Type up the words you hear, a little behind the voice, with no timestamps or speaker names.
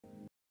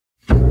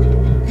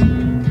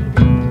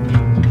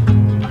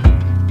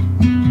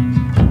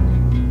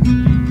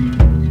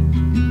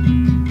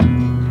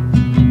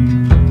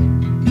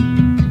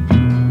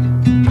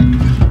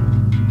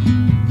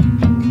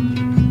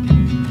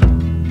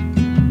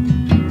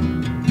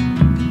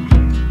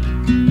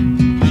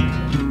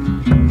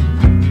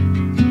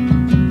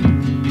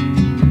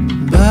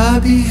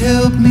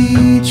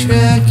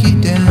track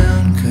you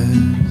down,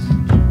 'cause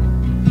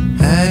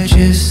I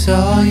just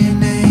saw your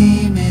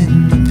name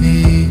in the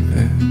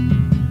paper.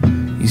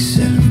 You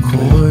said, of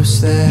course,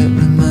 that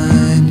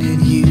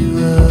reminded you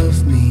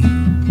of me.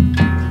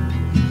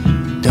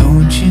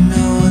 Don't you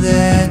know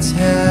that's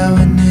how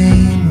a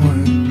name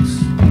works?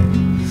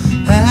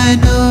 I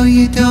know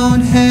you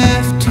don't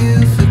have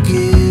to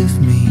forgive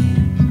me.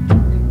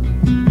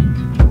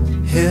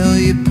 Hell,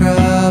 you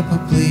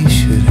probably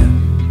should've.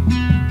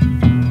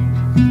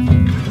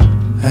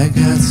 I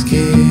got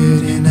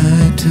scared and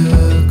I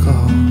took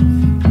off.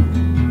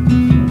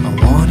 I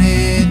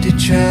wanted to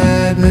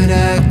try, but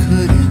I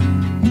couldn't.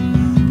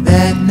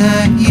 That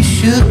night you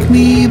shook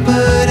me,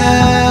 but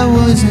I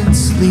wasn't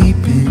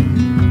sleeping.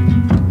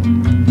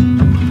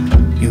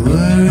 You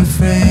were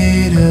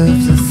afraid of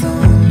the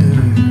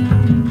thunder.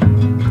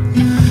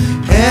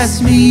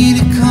 Asked me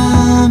to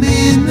come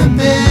in the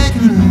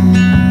bedroom.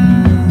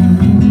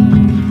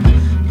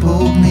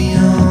 Pulled me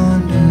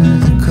under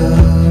the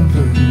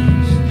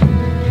covers.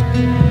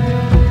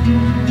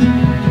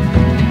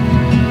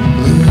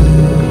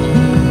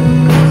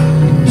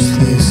 Lose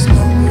this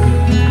number.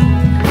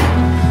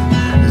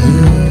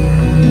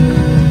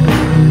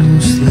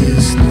 Lose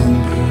this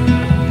number.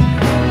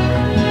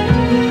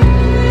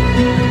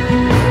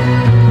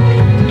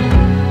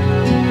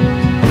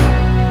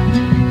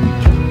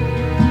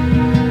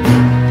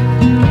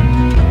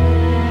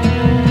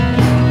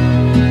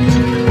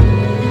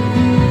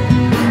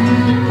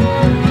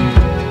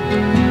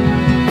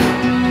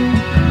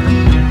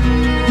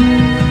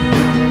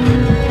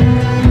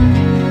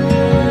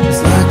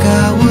 It's like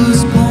I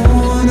was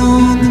born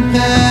on the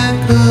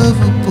back of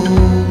a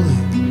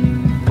bullet,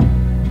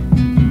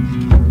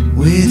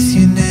 with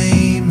your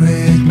name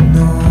written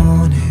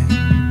on it.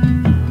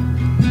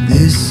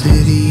 This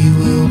city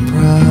will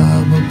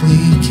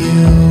probably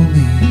kill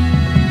me.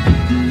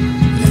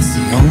 It's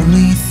the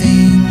only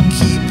thing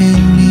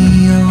keeping me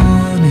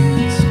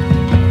honest.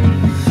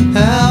 I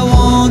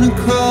wanna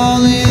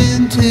crawl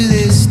into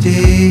this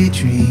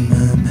daydream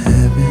I'm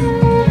having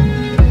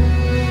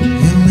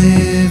and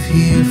live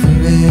here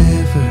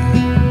forever.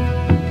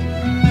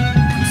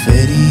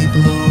 Confetti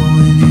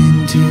blowing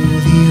into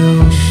the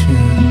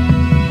ocean.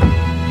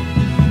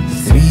 The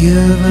three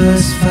of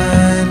us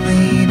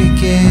finally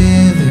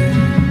together,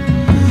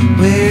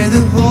 where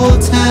the whole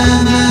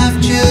time I've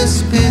just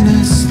been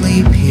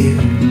asleep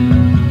here.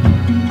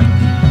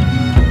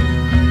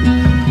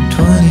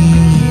 20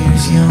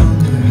 years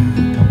younger.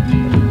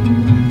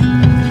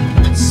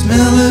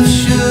 Smell of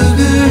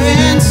sugar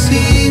and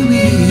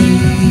seaweed.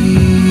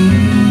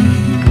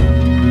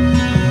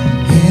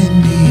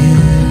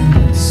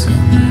 Indian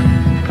summer.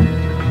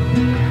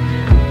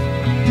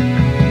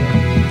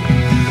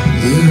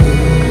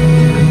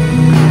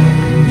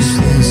 Lose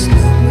this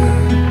number.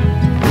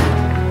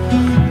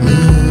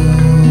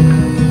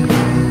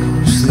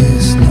 Lose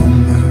this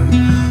number.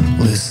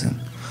 Listen.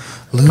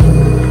 Lose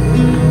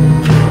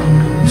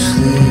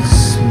this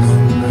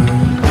number.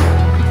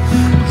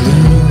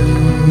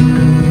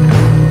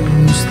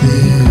 Lose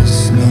this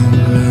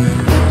number.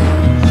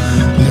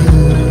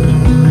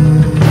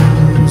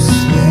 Lose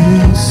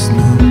this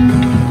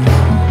number.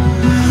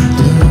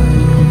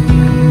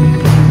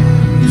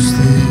 Lose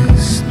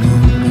this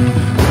number.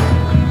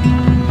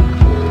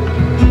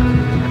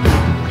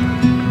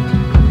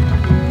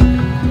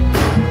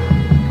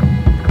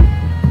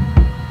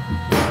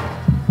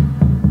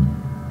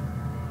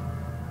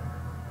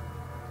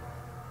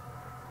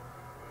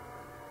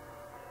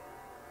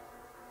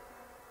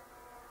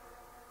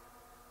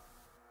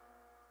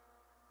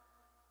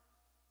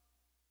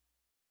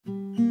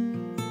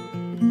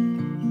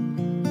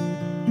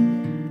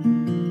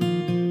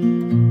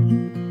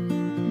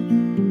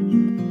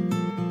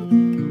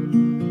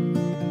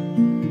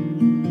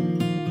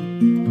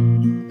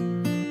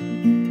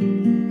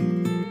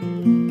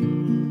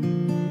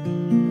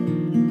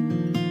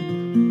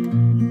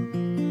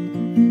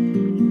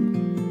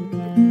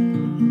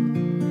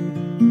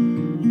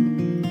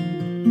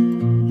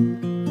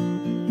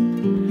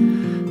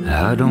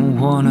 I don't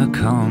wanna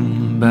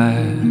come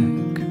back.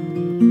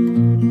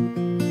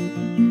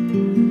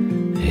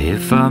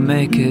 If I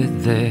make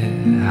it there,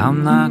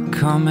 I'm not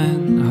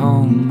coming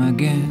home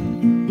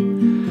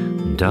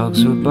again.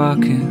 Dogs were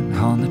barking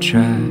on the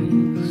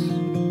tracks,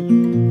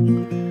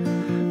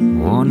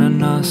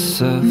 warning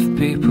us of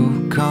people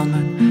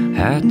coming.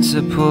 Had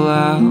to pull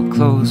our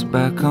clothes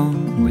back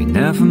on. We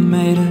never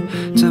made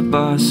it to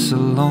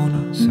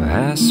Barcelona, so I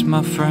asked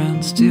my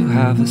friends to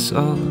have us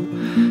over.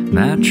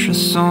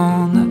 Mattress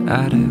on the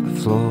attic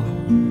floor.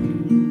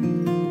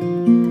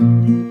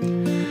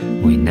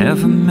 We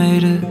never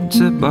made it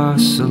to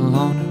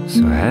Barcelona,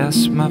 so I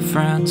asked my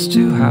friends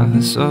to have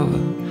us over.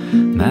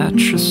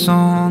 Mattress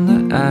on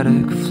the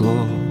attic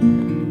floor.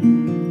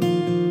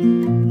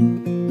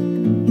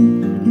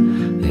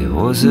 It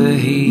was a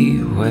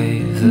heat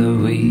wave the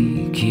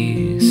week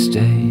you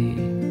stayed.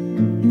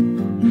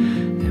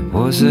 It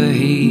was a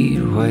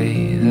heat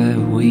wave that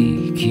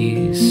week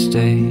you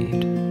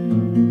stayed.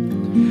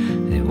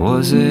 It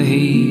was a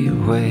heat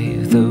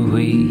wave the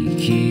week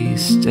he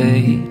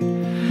stayed.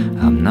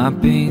 I'm not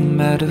being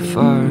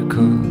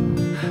metaphorical,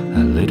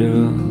 a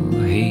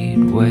literal heat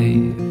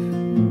wave.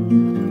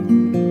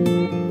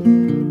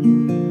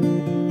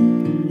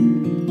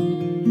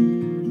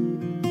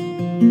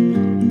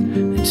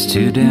 It's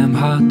too damn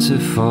hot to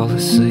fall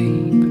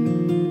asleep.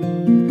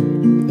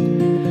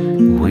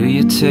 Will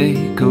you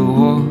take a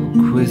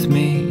walk with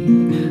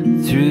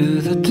me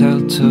through the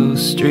telltale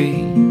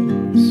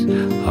streets?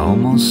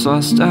 Almost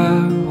lost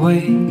our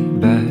way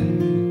back,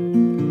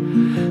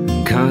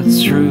 cut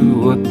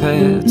through a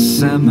pet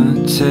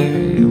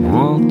cemetery,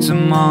 walked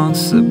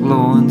amongst the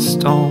glowing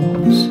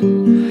stones.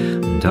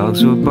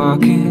 Dogs were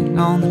barking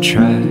on the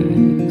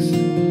tracks,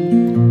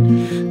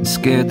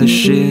 scared the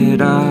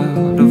shit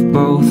out of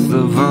both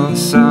of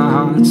us. Our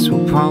hearts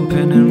were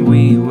pumping and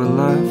we were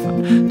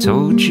laughing.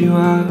 Told you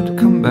I'd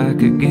come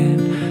back again.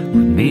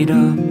 We'd meet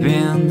up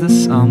in the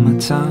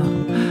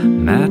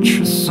summertime,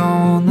 mattress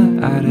on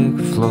the attic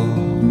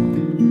floor.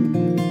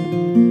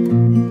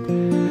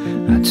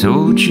 I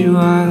told you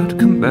I'd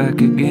come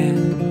back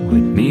again.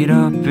 We'd meet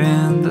up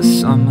in the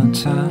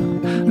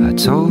summertime. I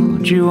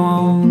told you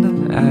on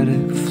the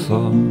attic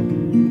floor.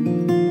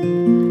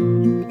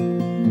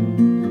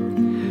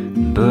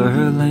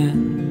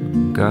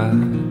 Berlin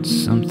got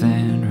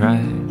something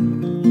right.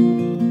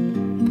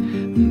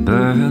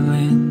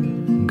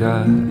 Berlin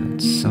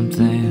got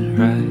something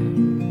right.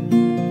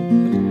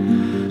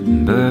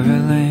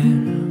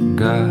 Berlin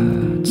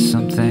got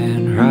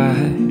something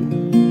right.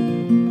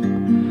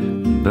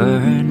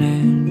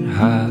 Burning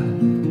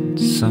hot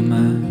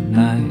summer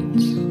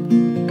nights.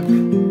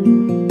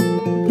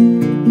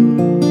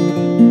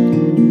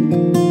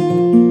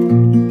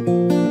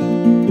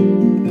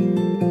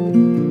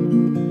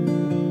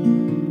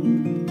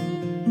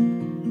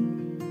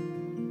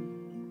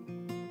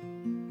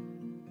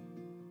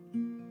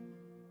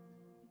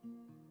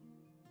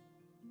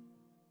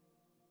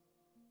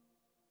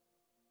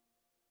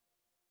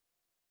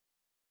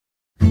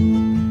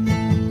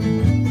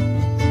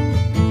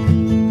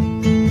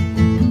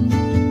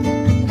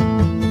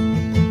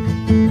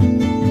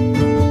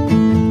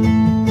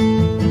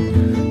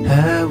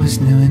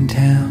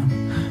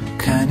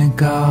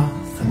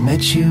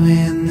 You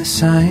in the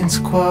science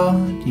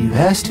quad. You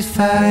asked if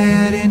I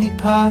had any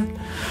pot.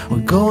 We're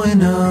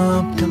going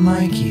up to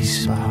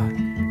Mikey's spot,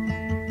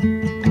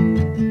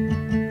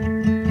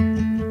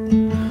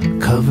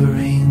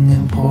 covering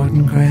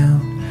important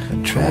ground.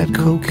 I tried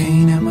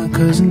cocaine at my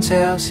cousin's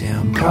house. Yeah,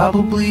 I'm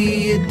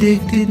probably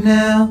addicted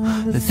now.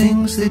 The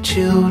things that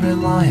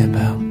children lie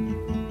about.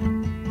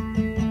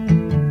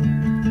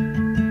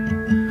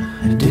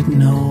 I didn't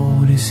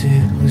notice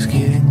it was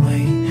getting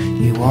late.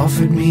 You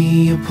offered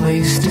me a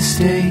place to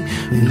stay.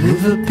 We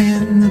live up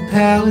in the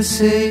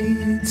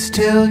Palisades.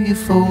 Tell your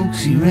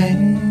folks you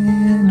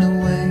ran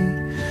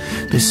away.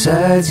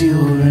 Besides,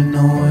 you're a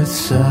North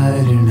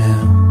Sider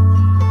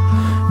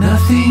now.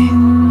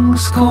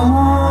 Nothing's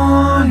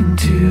going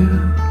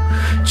to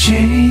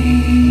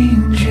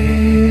change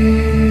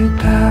it,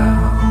 pal.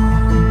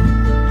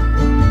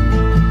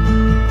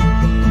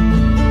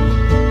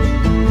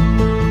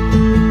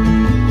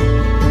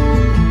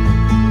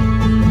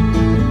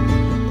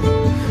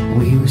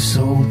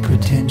 So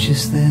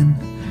pretentious then,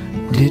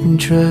 didn't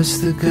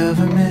trust the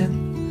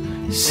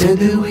government. Said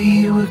that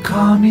we were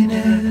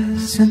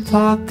communists and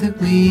thought that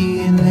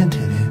we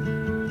invented it.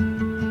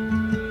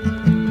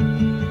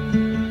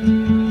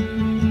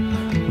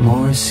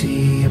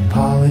 Morrissey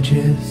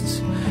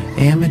apologists,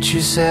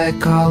 amateur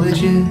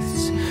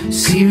psychologists,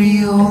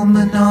 serial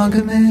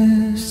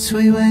monogamists.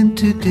 We went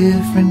to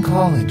different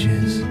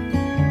colleges,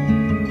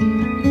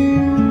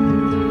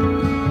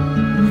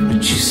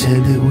 but you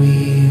said that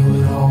we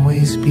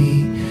always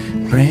be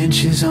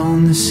branches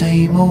on the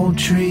same old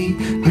tree,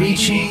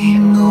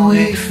 reaching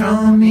away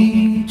from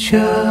each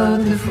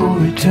other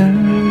for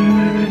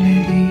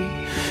eternity.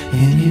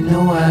 And you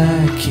know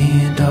I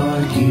can't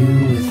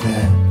argue with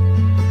that.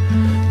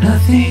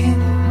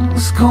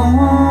 Nothing's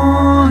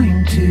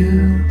going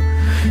to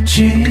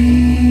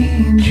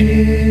change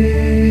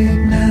it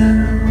now.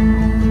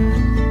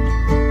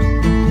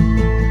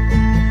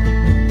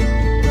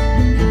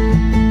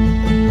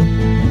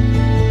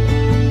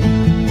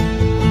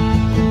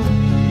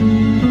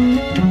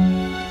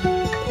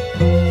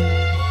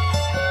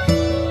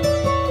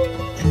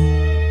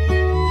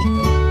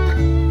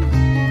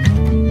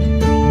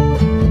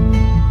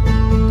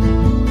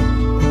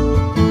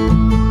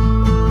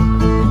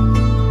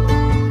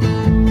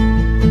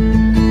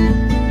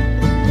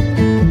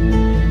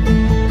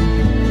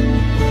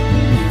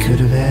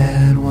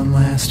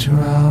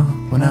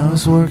 When I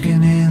was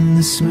working in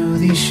the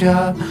smoothie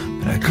shop,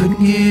 but I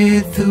couldn't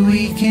get the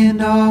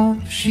weekend off.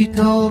 She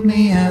told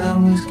me I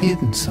was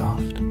getting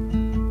soft.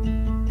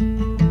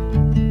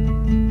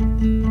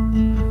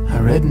 I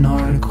read an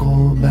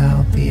article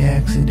about the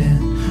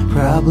accident,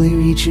 probably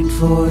reaching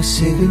for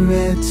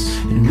cigarettes,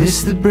 and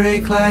missed the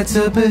brake lights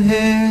up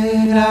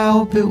ahead. I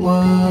hope it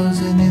was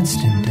an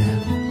instant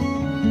death.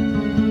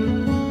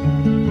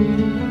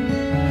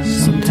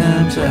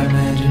 Sometimes I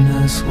imagine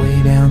us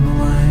way down the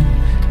line,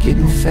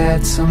 getting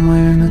fat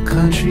somewhere in the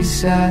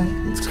countryside.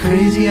 It's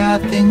crazy how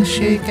things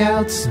shake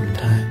out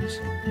sometimes.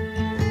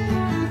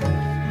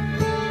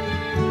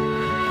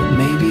 But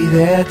maybe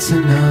that's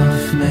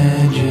enough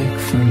magic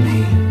for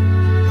me.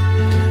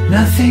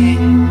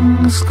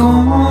 Nothing's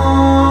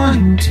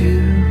going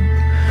to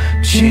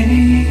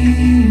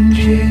change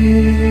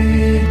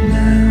it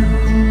now.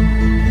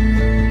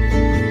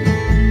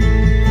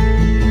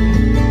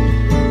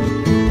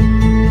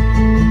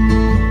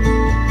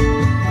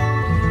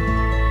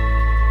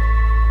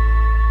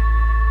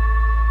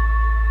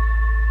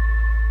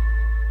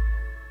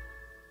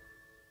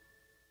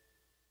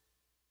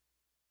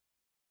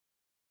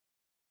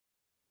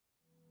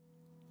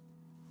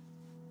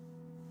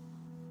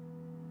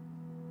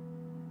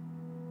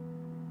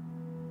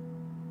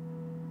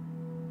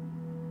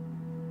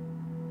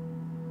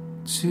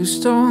 Two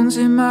stones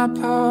in my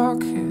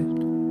pocket,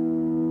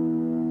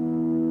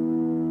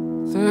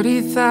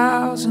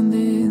 30,000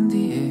 in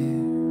the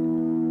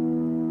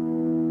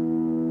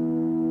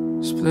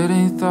air,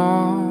 splitting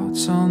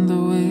thoughts on the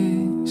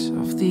wings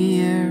of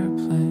the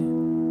airplane.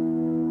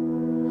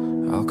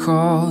 I'll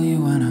call you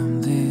when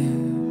I'm there.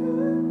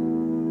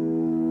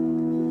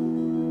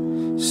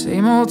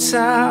 Same old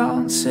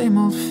town, same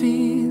old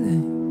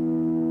feeling.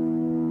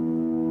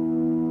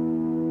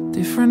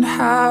 Different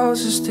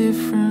houses,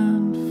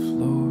 different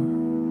floor.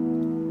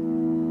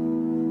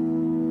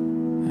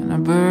 And I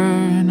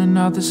burn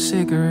another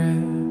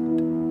cigarette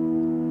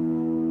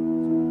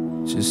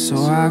just so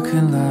I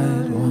can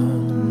light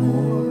one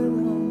more.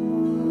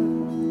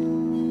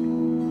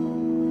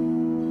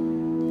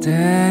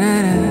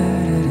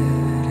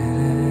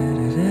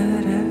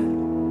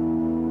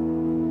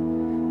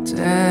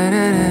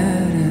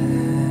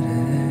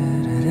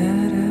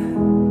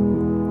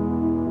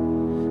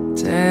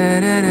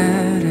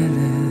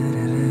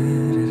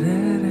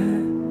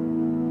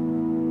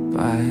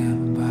 By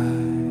and by.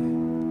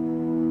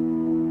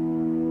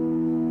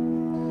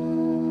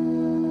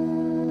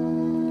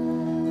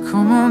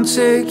 Come on,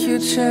 take your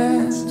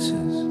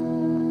chances.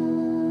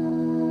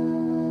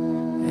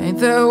 Ain't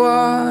that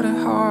what a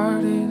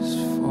heart is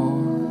for?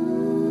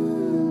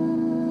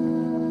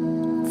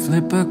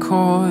 Flip a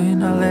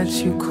coin, I'll let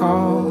you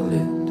call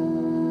it.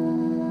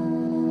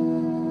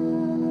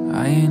 I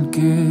ain't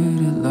good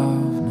at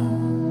love no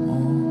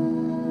more.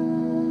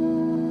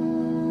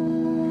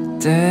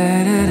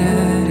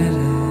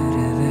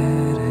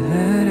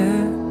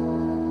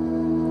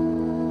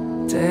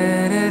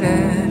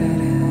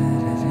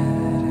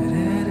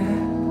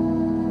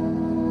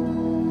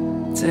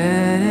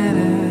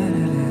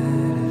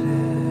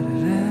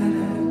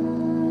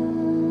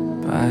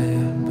 By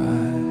and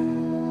by.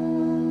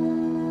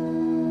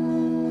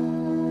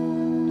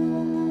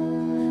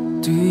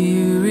 Do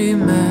you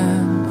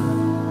remember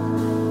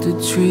the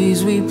trees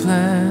we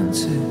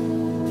planted,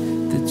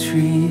 the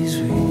trees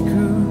we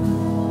grew?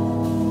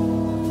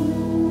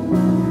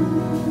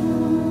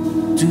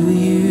 Do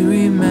you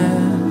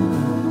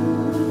remember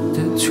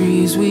the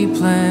trees we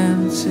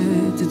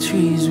planted, the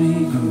trees we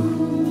grew?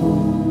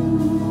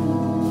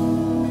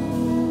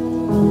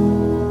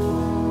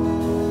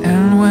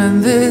 And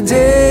when the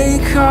day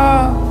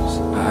comes,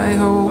 I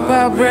hope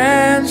our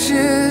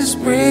branches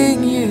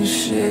bring you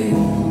shade.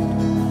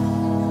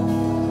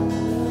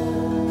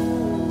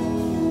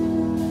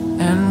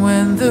 And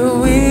when the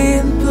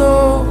wind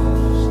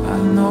blows, I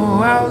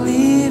know our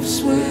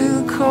leaves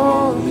will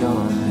call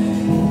your name.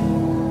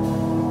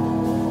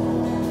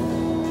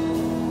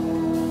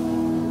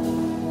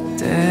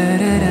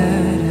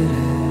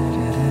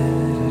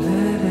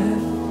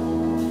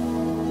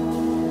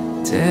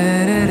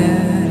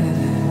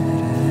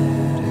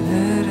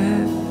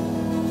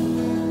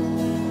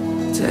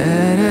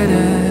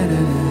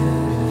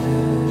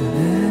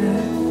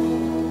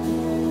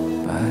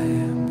 By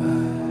and by.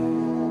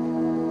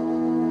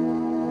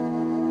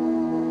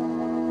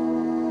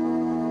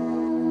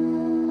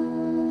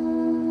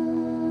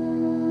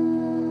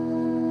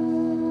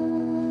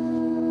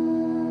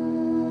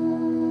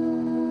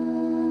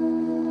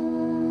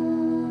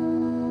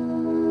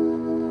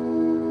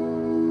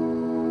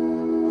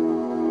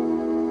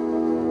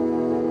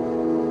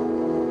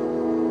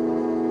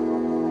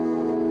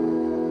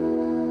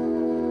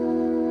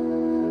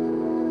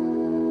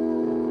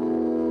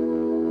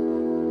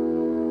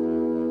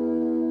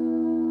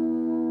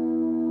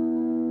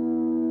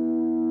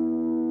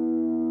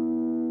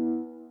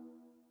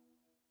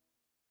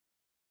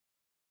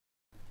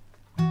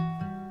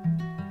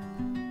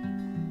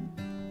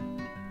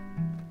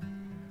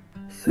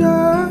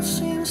 Love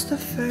seems to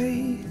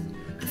fade,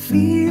 the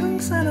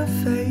feelings and our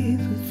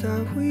faith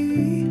that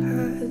we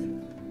had.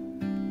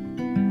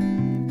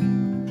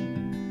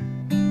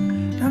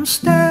 I'm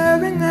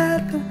staring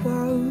at the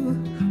wall,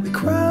 we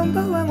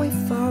crumble when we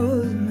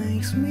fall, it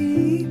makes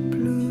me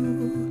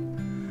blue.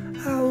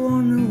 I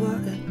wonder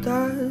what it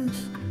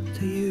does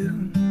to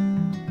you.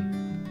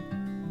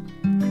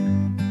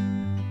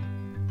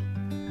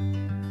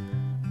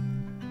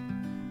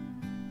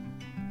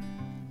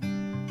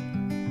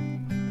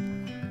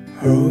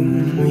 Hold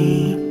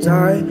me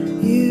tight,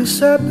 you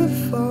said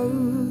before,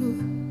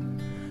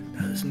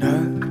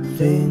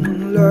 thing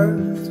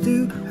left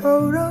to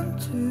hold on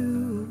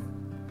to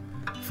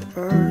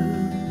for us.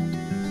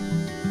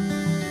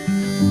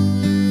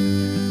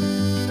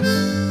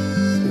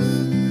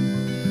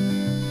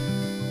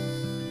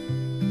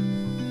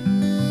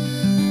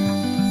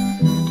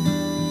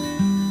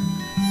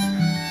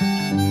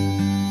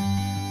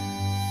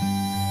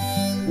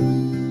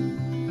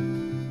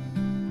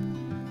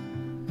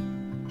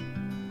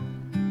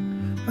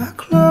 My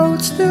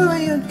clothes still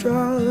in your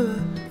drawer.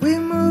 We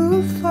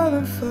move far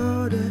and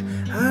farther.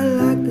 I'd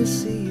like to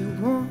see you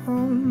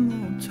one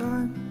more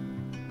time.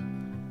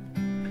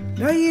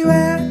 Now you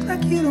act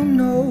like you don't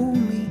know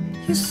me.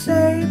 You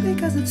say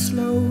because it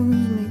slows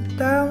me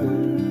down.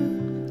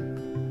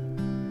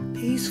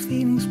 These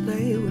feelings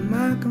play with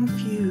my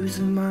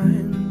confusing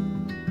mind.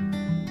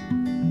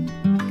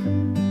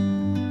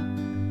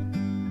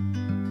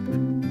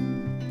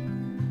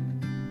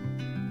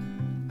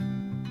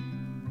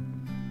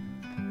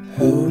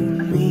 Hold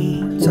me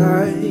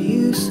tight,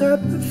 you said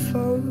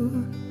before.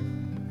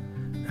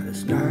 Now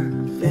there's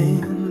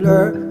nothing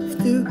left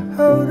to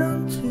hold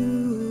on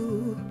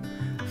to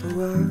for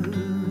us.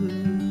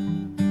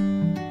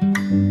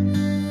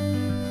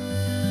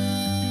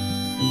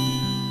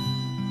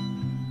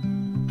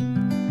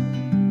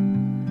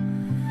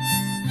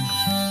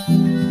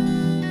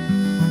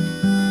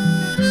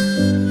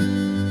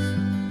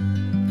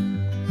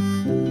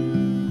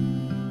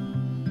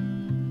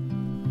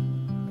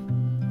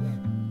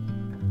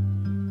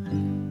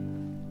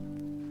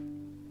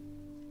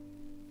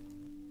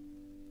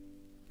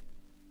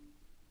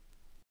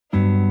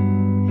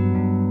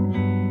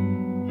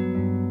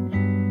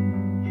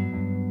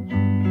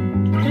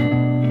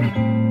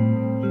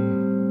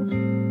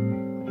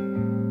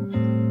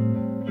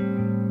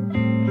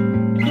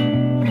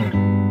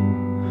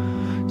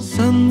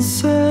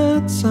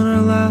 Sunsets on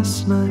our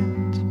last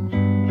night.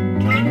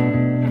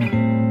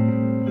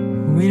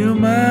 We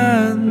don't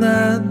mind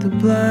that the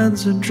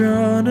blinds are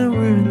drawn and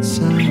we're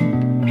inside.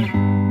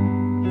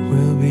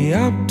 We'll be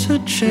up to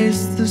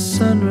chase the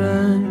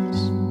sunrise.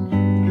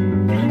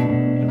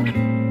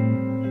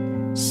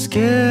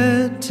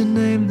 Scared to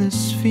name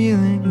this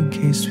feeling in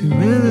case we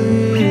will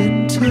it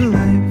into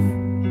life.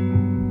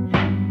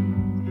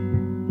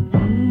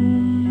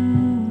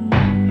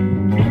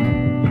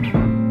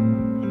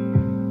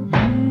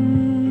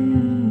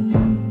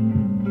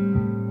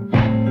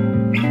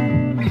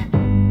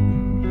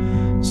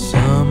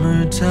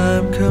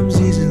 Time comes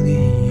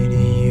easily to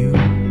you.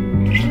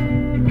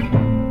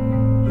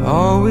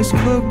 Always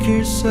cloak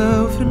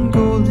yourself in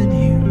golden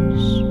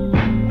hues.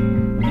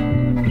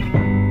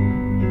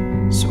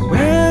 So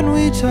when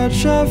we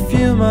touch, I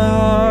feel my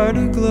heart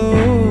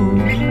aglow.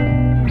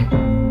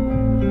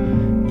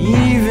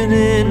 Even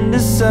in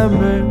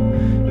December,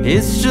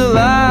 it's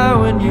July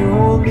when you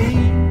hold me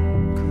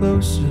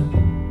closer.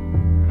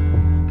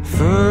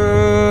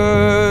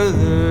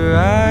 Further,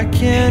 I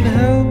can't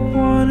help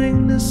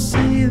wanting to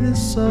see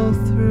this all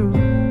through.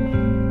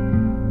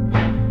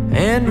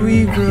 And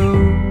we grow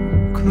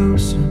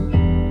closer,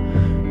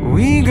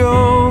 we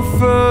go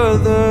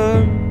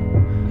further,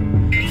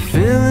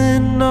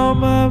 filling all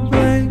my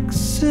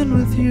blanks in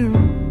with you.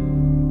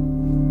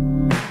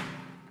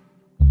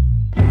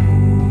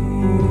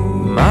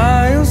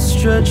 Miles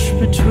stretch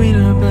between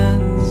our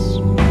beds,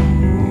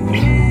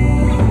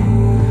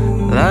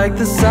 like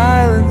the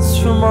silence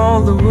from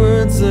all the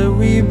words that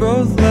we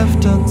both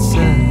left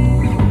unsaid.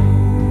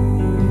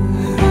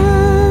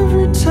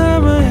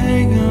 Time I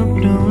hang up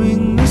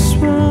knowing this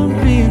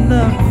won't be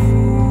enough,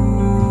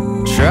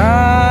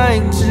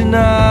 trying to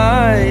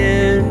deny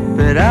it,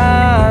 but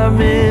I'm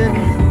in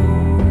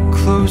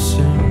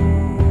closer,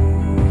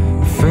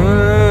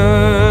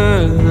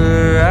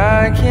 further.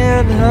 I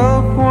can't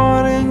help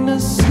wanting to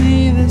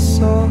see this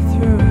all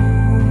through.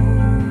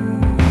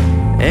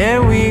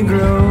 And we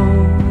grow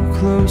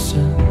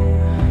closer,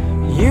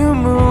 you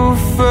move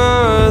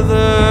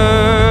further.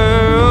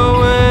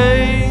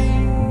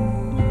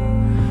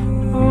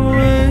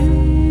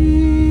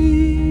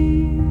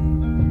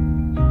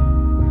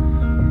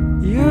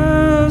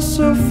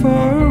 So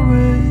far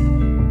away,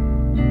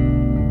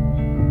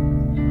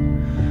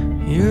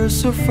 you're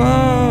so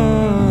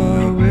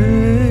far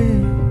away,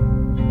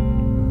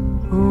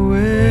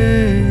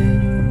 away.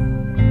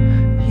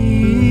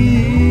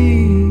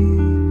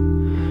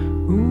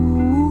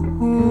 Ooh.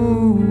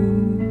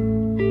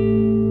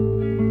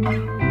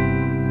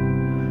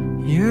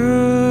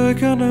 You're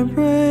gonna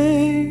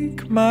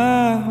break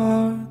my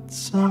heart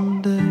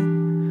someday.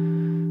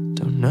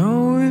 Don't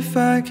know if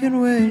I can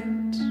wait.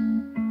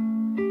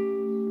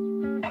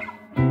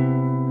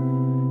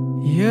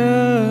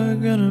 You're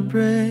gonna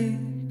break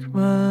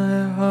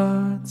my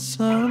heart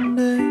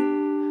someday. I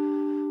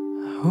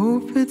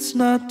hope it's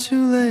not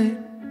too late.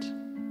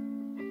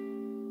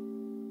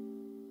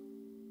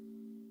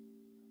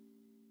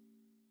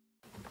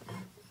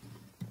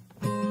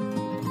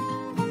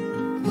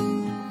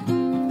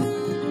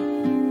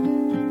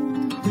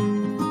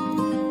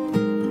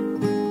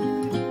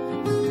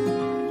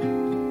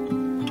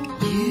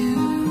 You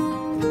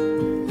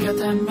got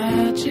that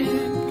magic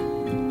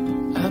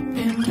up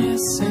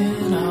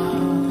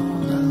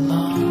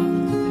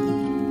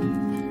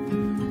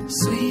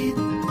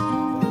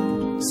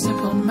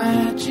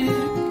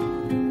magic,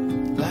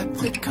 like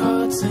the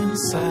chords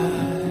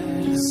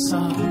inside a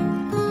song.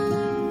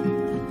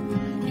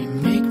 You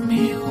make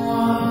me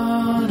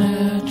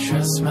wanna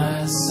trust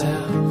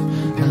myself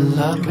a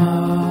lot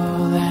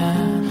more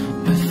than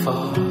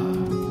before.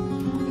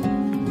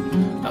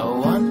 I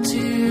want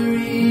to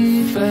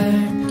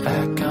reflect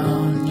back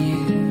on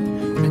you,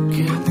 the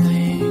good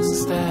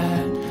things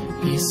that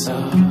you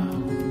saw.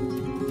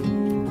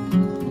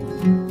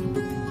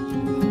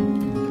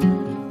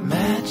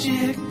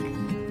 Magic,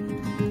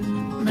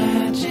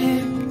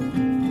 magic,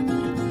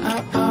 I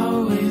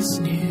always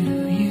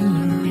knew you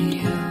were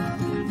real.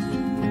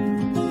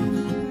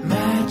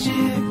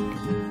 Magic,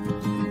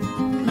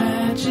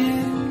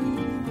 magic,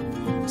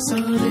 so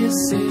this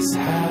is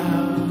how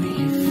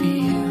you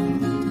feel.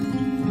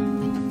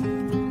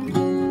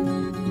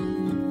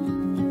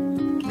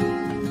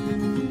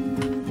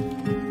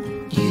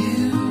 You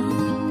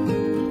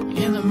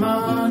in the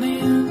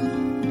morning,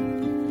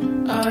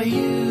 are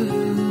you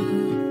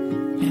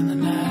in the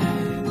night?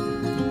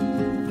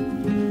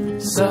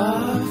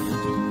 Soft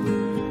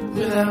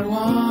without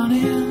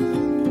warning,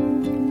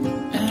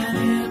 an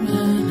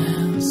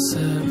imminence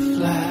of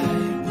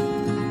flight.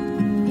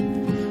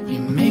 You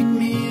make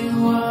me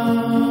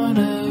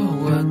wanna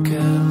work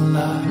a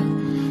lot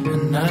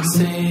and not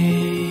stay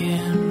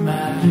in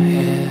my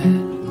head.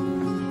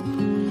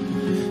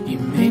 You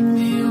make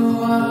me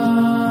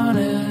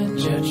wanna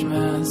judge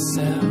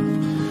myself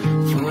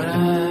for what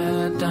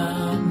I've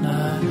done,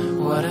 not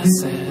what I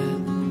said.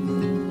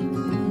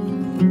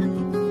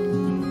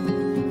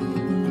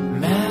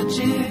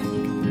 Magic,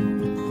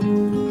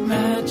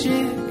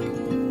 magic,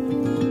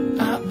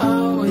 I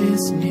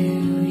always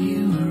knew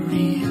you were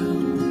real.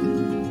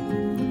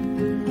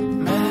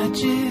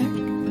 Magic,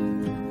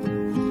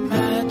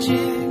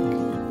 magic,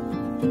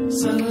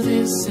 so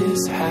this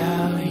is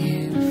how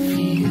you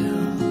feel.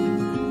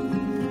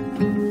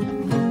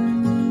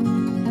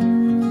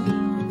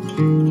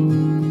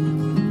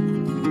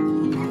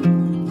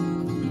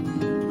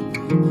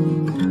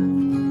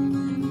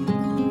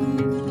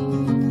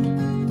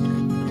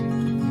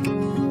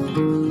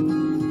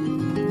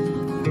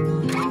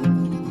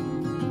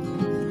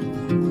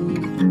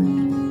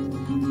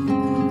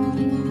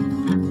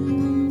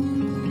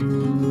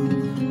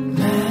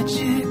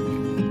 Magic,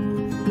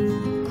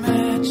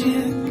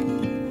 magic,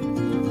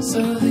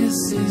 so this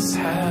is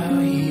how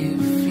you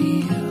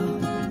feel.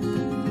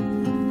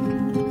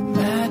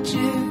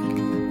 Magic,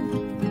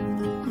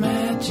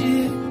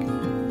 magic,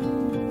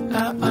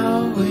 I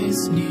always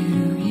knew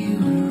you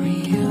were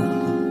real.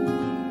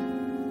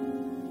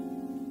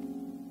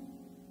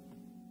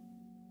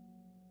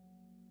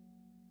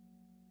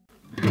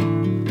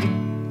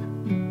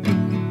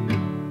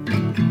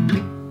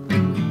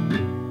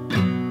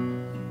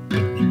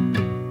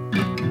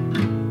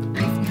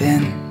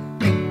 Been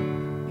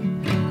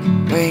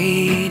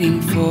waiting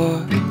for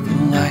the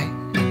light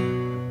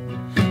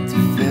to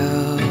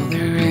fill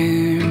the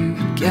room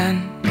again.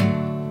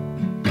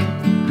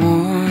 The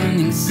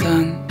morning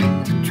sun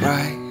to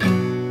dry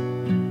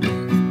the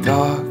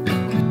dark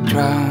we're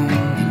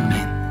drowning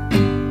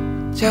in.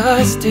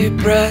 Just a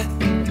breath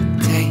to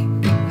take,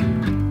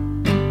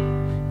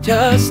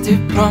 just a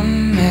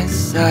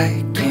promise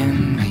I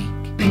can make.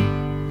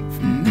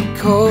 From the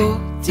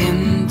cold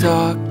and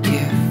dark,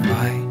 if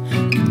I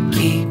could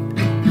keep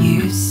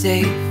you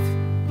safe,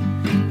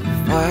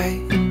 if I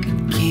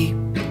could keep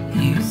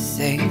you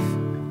safe.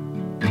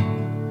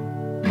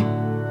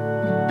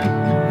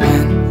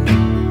 When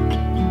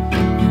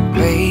you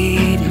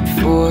waited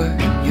for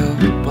your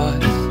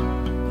bus,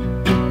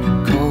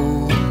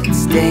 cold and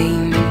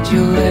stained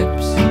your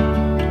lips,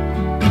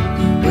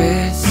 you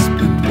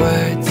whispered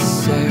words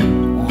so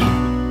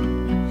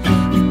warm I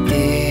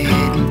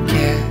didn't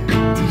care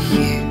to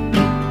hear.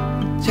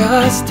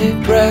 Just a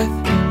breath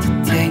to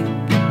take,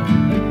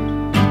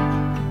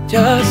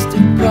 just a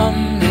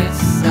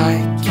promise I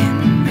can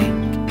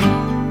make.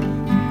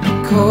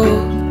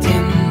 Cold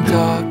and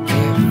dark,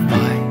 if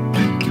I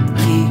could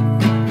keep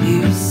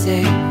you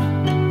safe,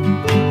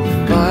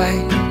 if I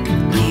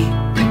could keep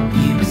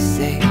you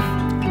safe,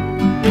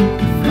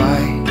 if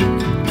I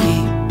could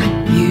keep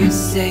you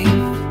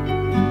safe,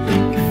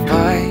 if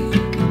I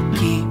could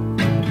keep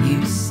you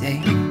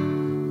safe.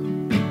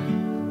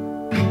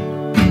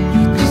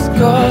 You just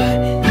got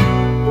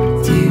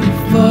too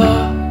far.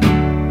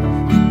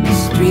 The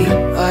street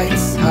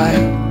lights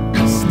hide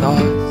the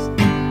stars.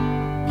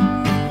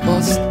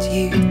 Lost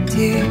you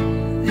to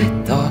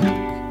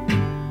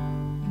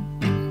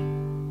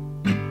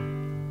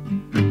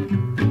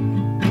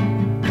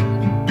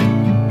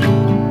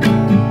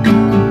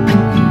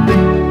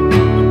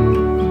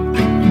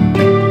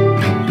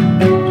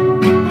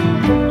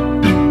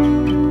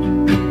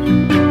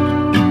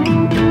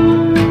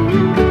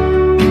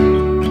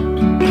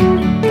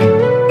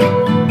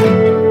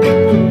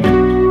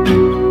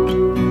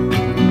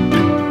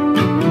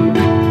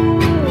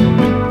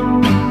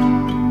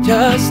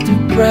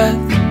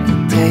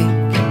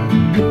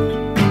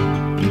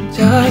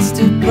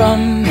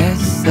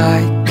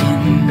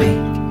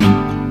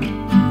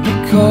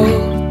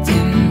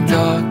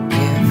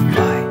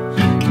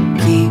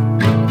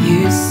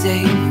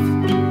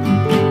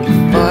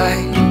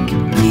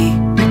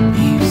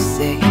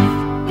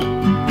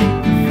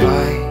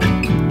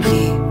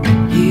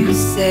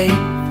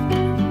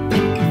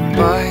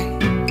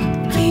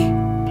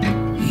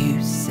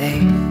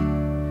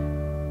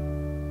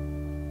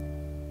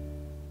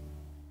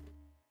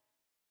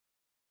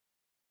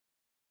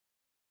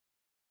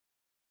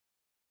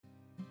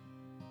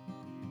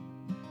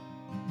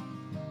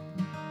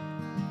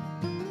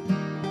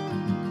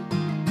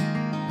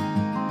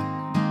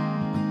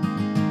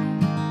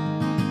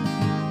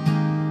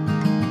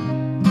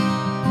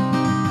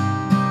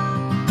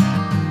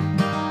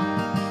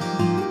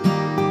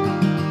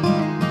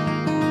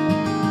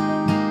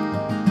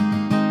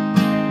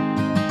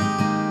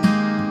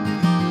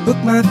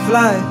booked my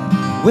flight,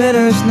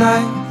 winter's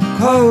night,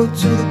 cold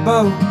to the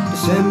bone.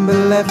 December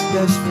left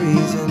us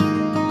freezing.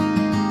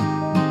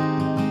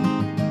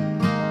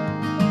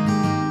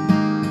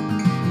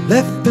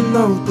 Left a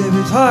note that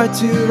was hard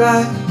to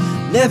write.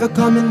 Never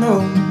coming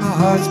home, my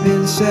heart's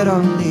been set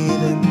on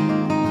leaving.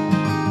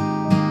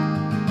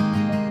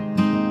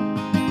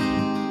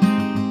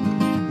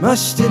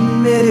 Must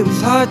admit it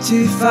was hard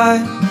to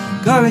find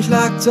courage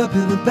locked up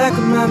in the back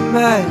of my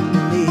mind.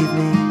 Believe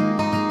me,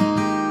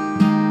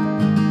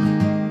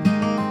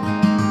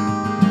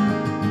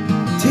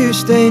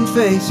 tear-stained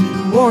face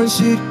and a worn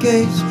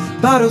suitcase,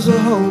 bottles of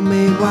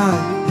homemade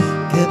wine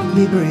kept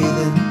me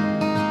breathing.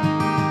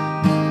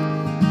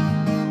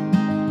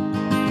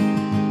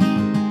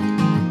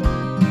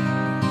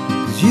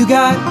 Cause you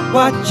got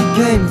what you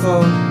came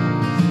for,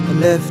 and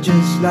left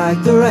just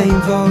like the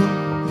rainfall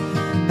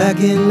back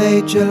in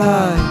late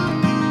July.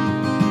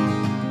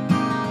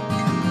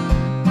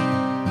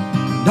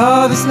 And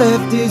all that's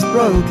left is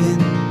broken,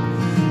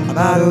 a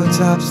bottle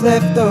tops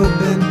left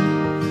open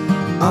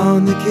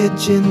on the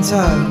kitchen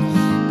tiles.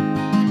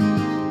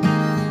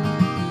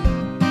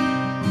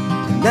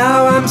 And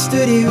now I'm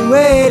stood here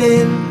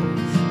waiting,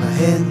 my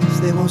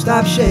hands they won't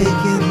stop shaking.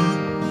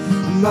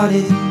 I'm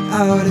running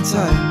out of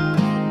time.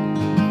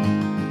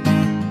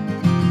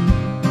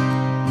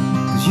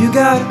 Cause you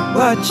got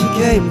what you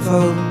came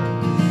for,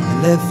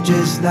 and left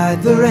just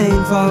like the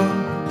rainfall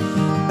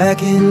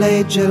back in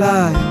late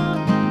July.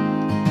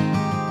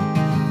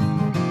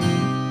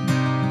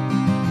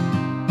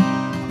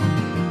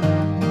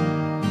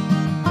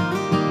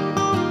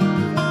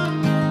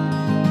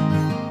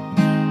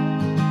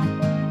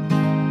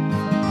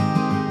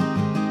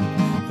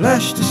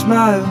 Flashed a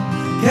smile,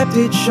 kept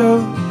it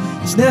short.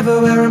 It's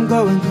never where I'm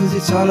going, cause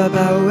it's all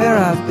about where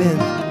I've been.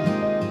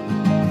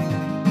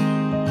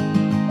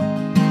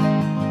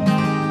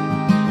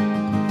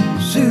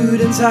 Suit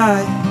and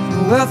tie,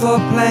 no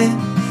well-thought plan.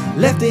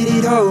 Left it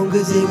at home,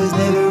 cause it was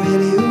never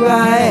really who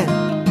I am.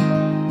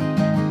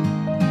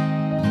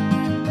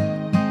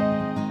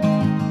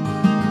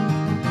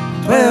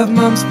 "12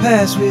 months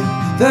passed with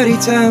 30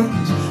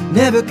 towns.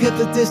 Never kept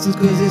the distance,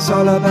 cause it's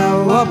all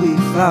about what we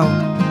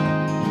found.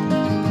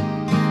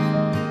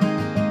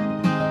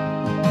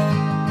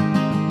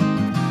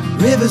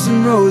 Rivers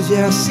and roads,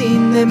 yeah, I've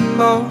seen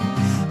them all.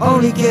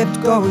 Only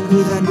kept going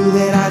cause I knew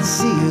that I'd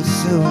see you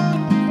soon.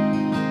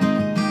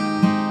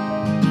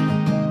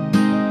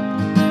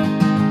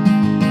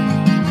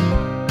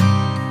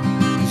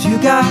 Cause you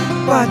got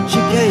what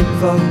you came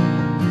for,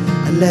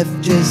 and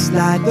left just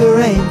like the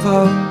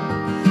rainfall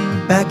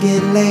back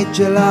in late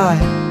July.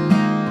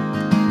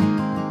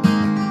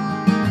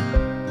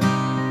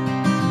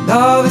 And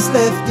all that's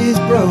left is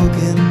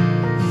broken,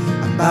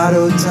 a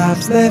bottle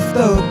tops left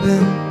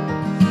open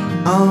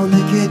on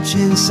the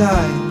kitchen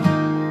side.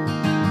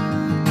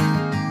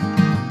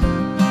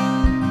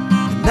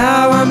 And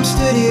now I'm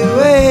stood here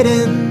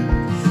waiting,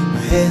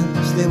 my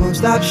hands they won't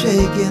stop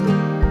shaking.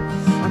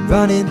 I'm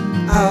running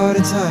out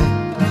of time.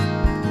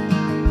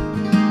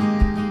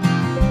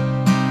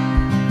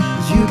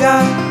 Cause you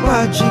got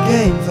what you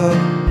came for,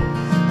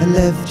 and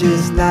left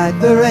just like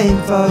the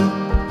rainfall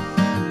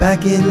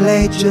back in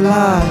late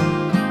July.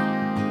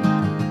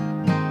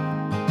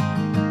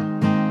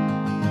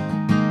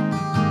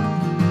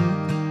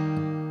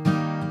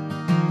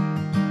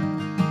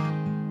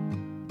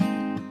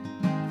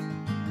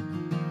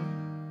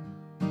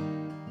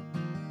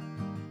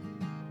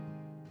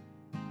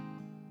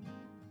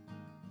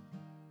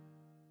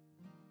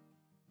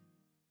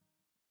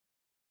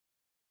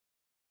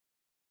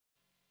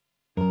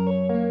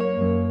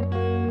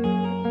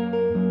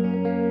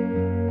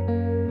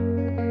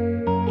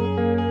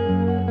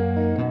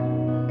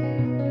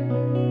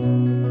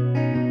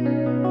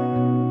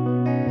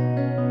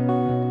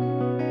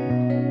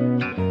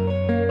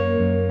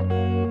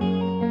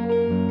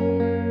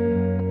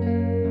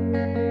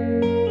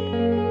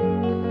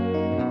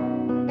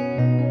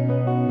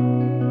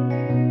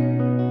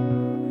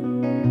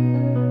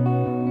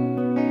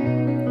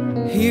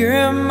 Here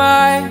am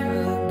I,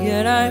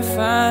 again I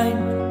find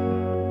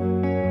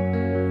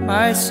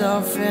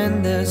myself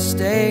in this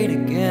state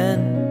again.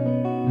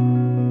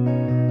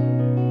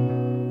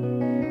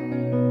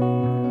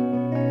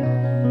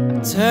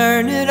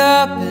 Turn it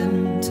up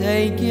and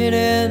take it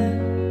in,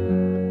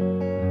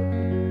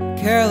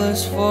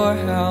 careless for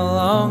how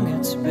long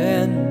it's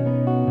been.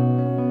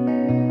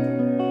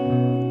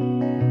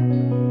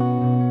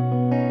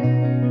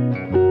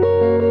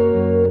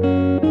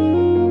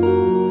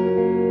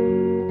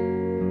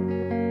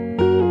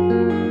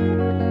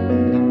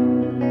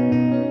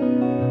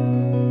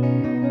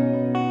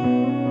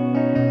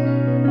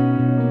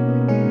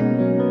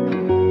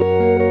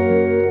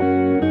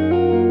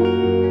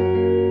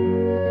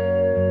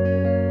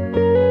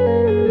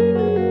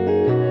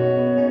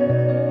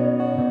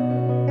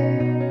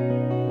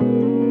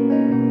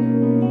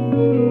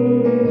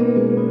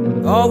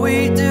 All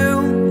we do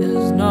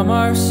is numb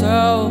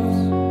ourselves.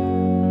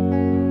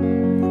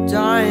 We're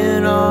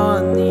dying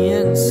on the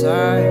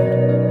inside.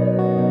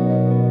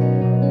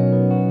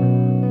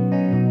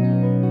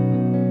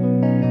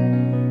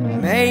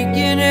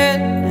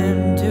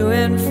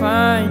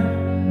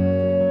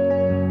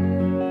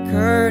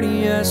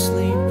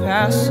 aimlessly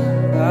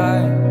passing by.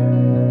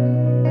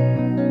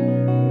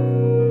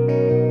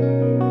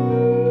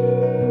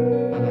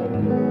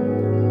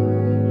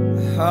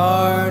 I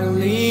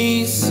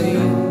hardly see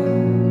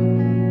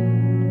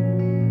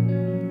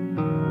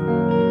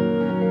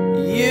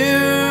you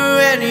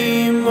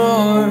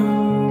anymore,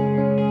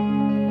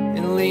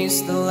 at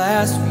least the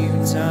last few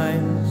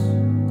times.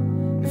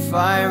 If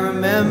I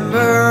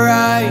remember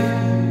right,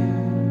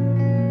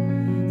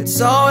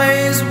 it's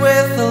always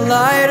with a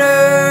lighter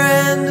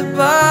and a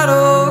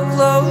bottle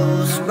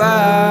close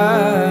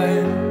by.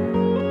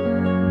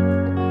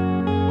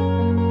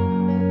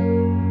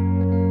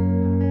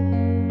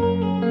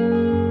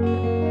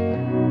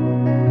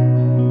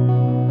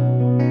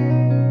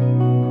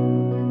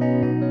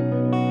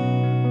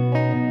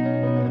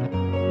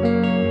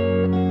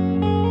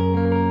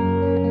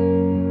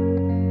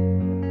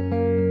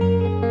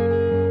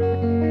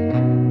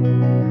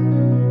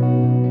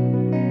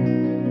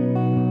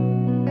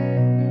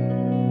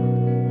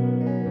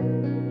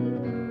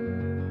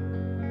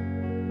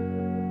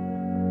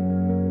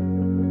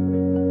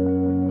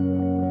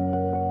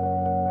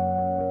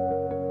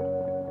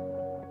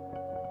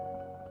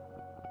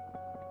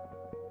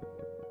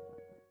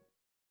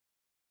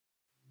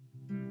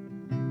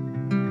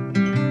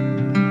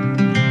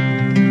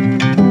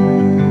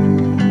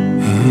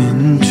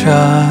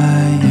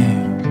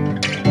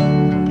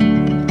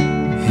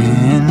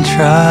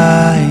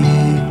 Trying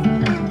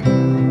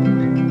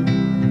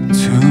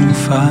to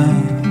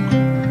find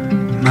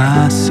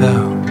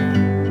myself,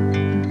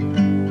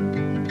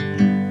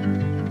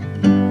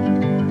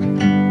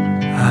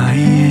 I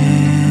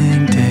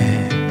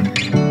ended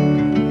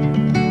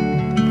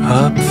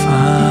up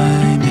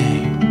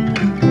finding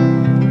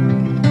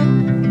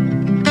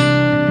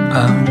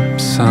I'm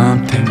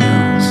something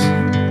else,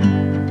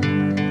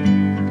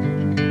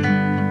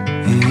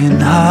 in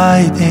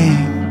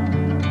hiding.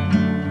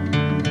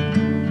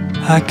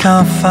 I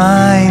can't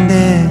find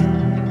it,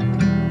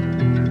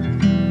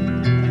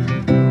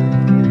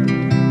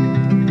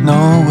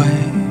 no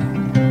way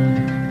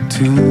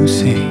to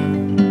see.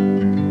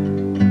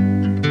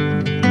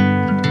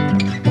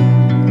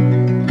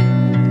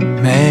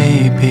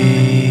 Maybe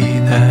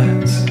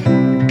that's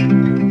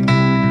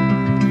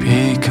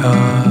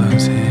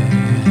because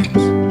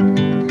it's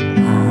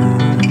all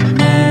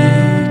make-believe.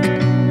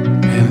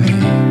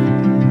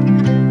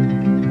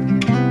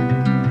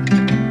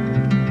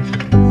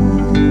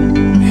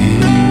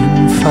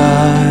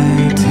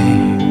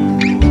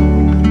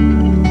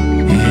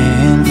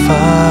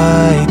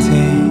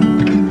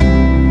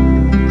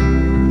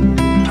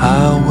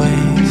 I'll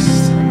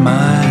waste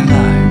my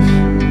life.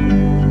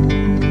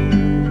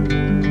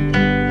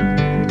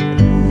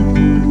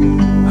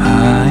 I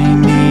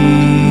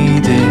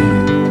needed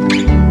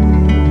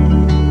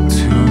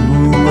to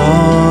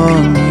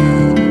wrong you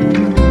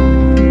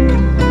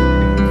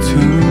to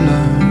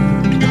learn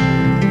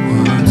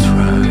what's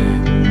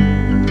right.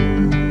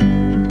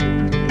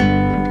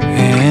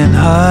 In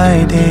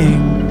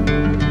hiding,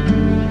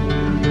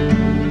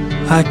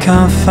 I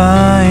can't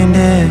find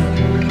it,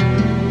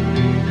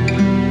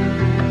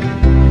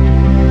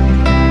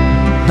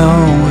 no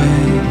way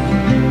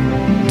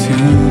to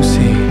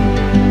see.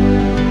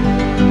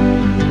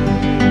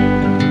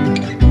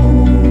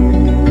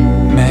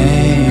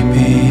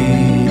 Maybe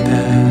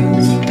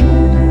that's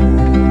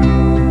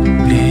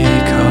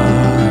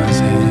because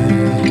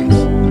it's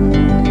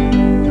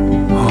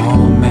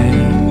all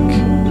make-believe.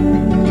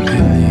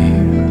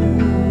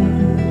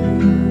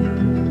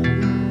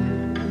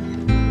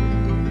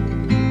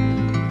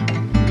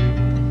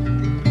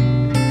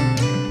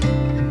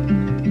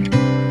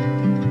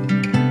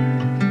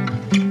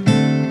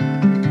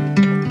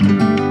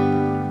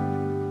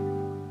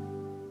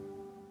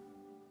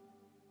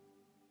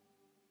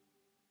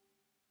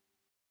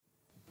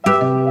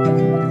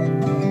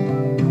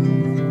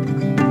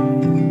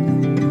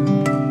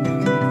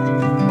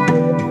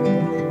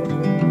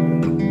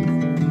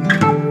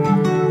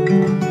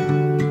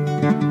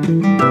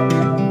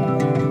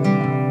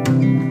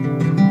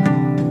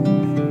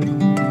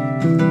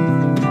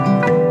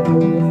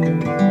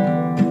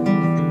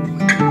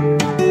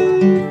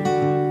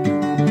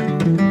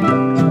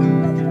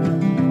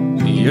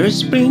 Your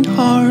sprained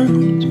heart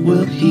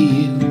will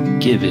heal,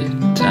 give it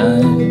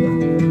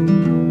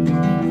time.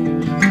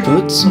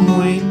 Put some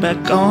weight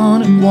back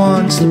on it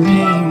once the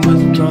pain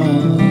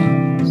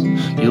withdraws.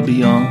 You'll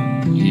be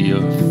on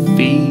your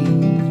feet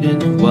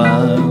in a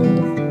while.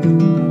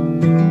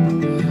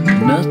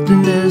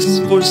 Nothing is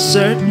for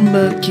certain,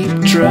 but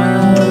keep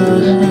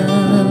trying.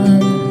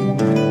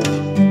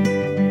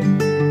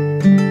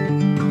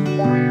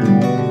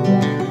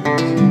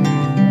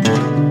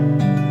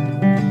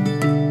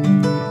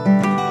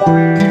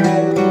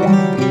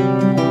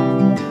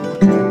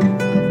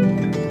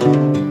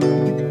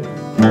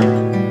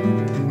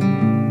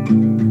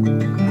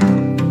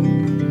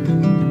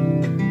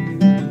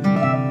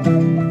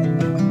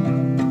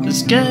 The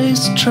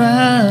sky's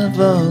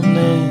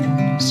traveling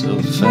so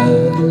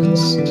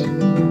fast,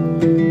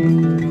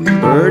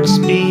 birds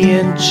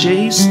being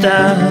chased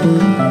out.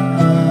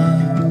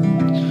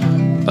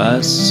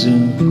 but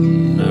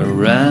soon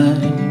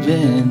arrive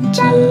in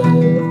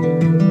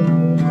time.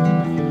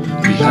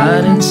 We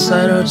hide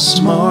inside our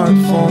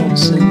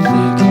smartphones and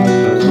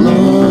thick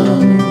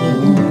clothes.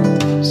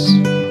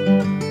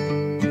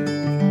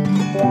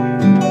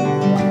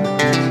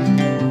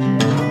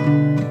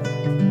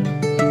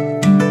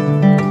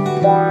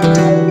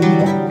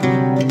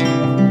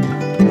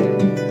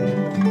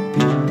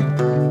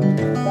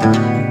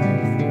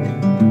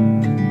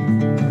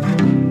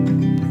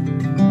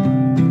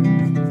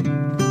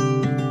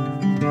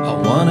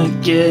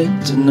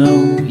 Get to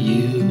know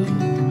you.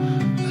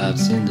 I've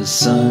seen the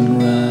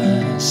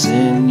sunrise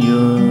in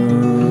your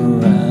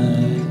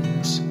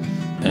eyes,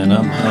 and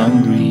I'm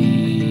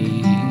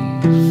hungry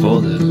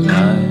for the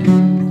light.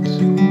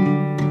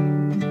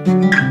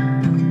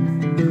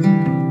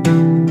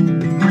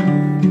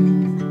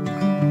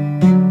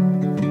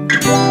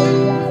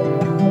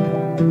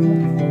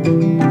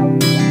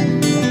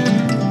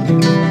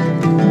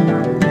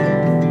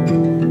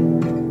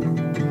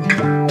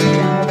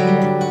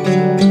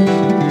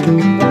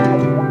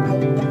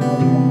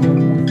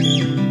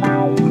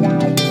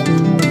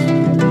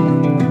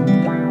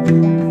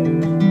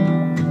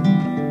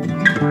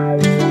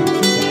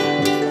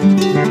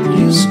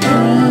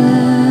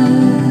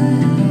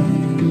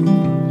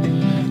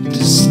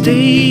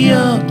 Stay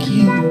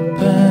occupied.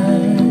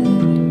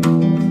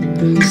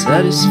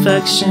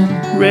 Satisfaction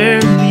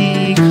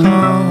rarely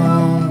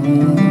comes.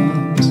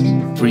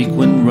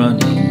 Frequent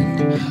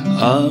running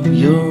of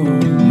your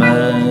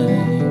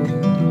mind.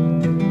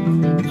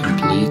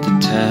 Complete the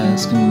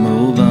task and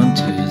move on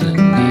to the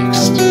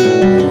next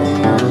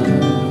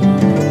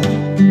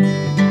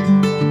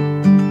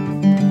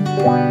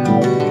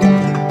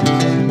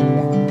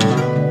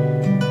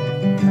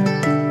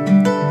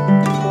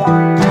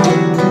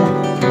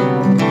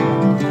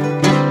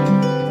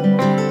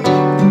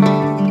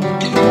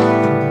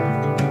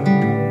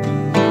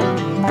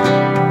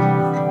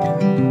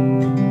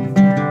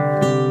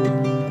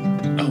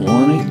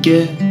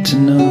get to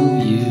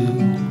know you.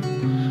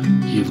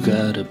 You've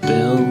got $1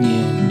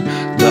 billion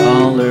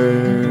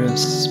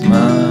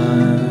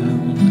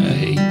smile. I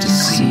hate to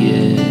see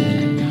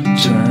it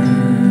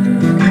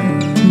turn.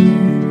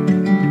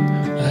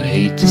 I'd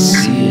hate to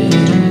see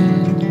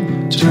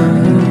it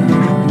turn.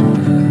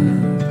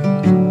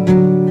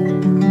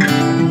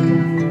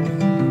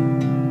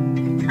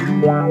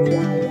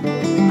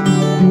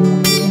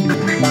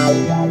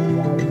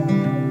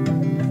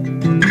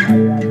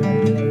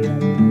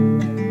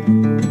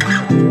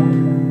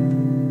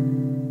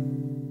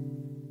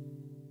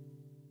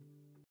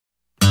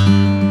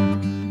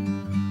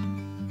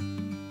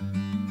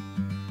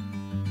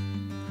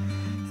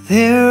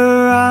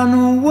 There are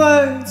no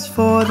words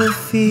for the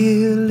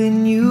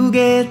feeling you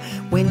get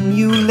when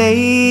you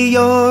lay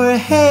your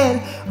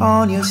head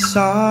on your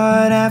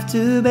side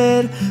after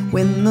bed,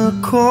 when the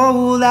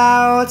cold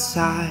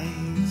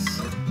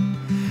outside's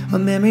a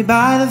memory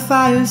by the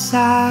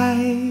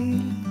fireside.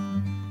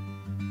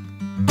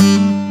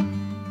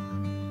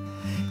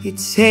 It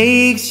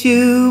takes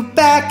you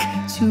back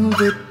to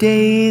the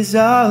days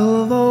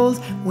of old,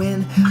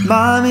 when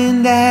mom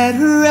and dad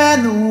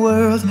ran the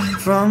world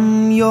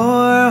from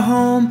your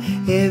home.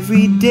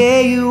 Every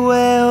day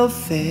well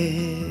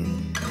fed,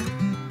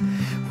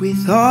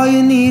 with all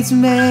your needs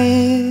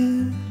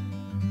met.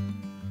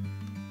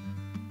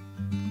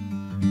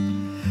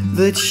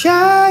 The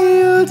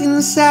child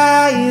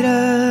inside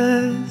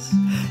us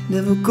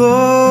never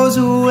goes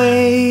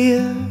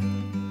away.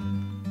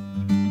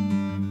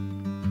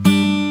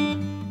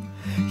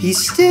 He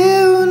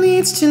still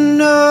needs to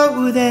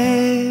know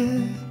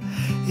that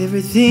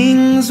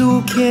everything's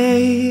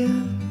okay.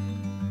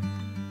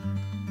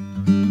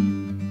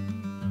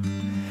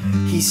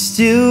 He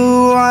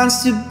still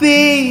wants to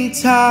be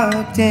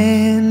tucked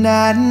in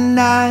at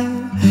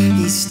night.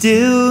 He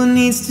still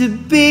needs to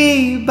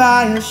be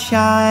by a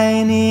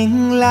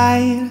shining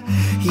light.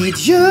 He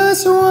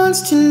just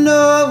wants to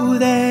know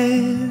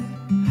that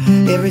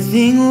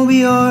everything will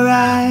be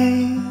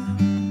alright.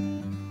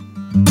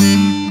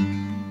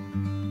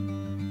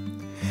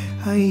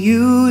 I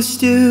used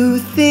to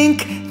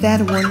think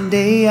that one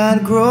day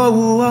I'd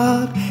grow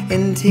up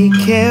and take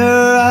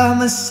care of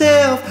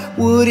myself,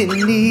 wouldn't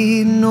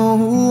need no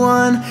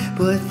one.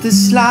 But the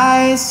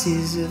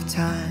slices of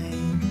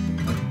time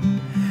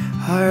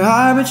are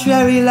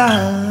arbitrary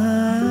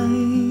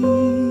lines.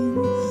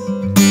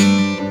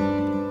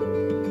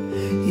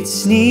 It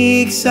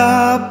sneaks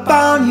up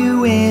on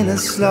you in a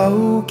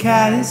slow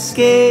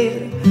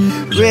cascade.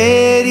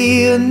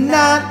 Ready or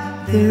not,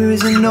 there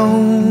is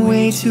no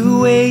way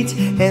to wait,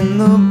 and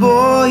the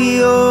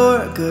boy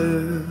or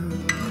girl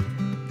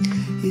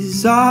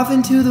is off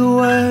into the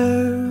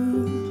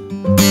world.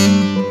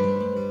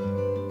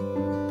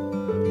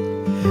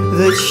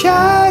 The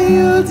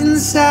child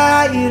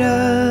inside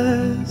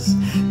us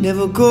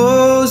never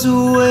goes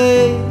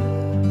away.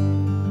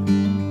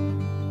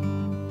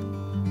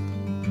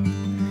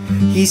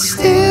 He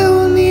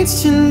still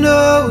needs to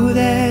know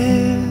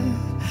that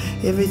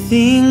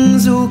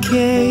everything's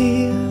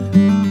okay.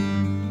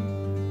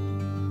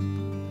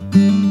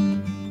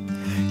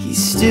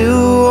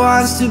 still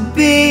wants to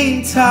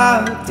be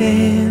tucked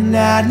in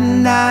at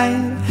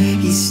night.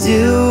 He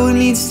still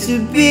needs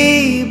to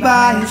be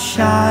by a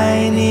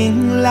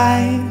shining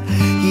light.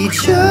 He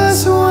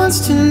just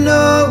wants to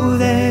know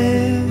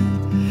that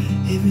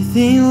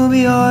everything will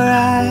be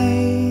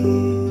alright.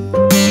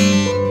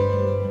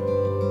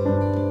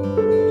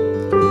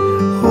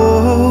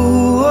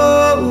 Oh,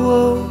 oh,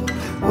 oh,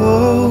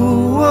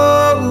 oh,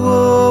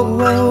 oh,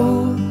 oh.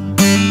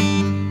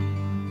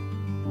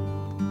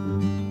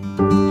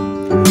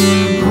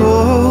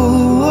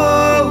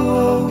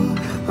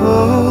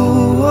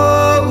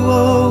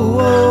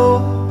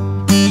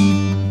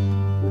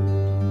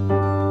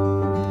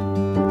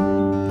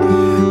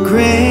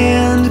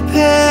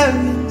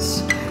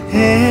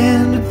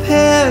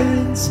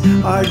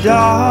 Our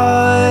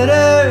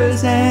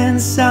daughters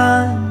and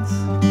sons.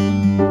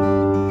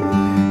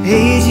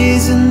 Age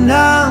is a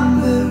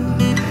number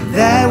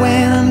that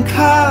when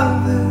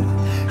uncovered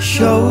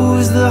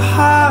shows the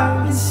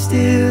heart is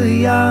still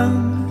young.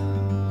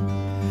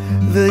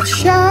 The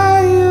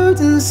child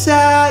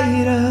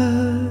inside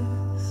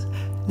us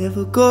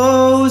never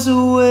goes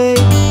away.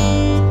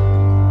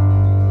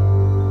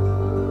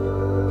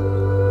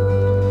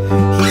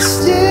 He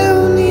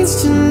still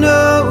needs to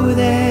know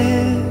that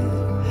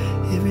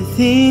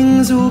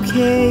everything's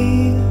okay.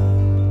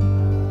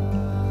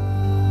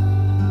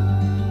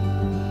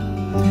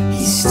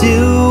 He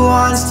still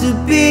wants to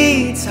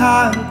be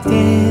tucked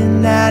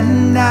in at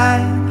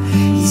night.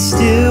 He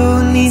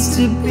still needs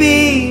to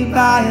be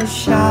by a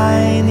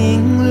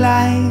shining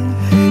light.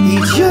 He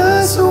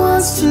just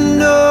wants to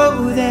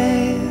know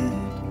that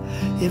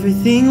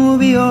everything will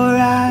be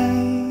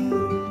alright.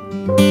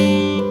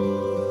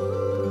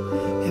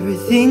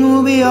 Everything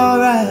will be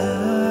alright.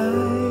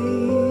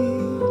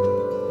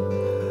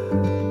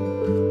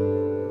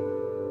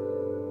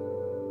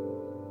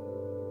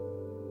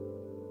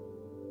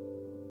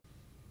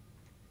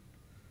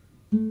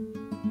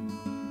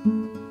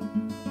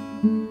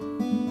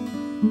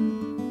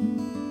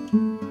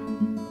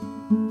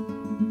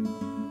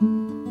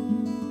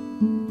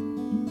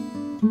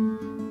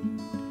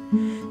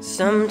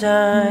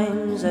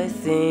 Sometimes I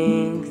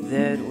think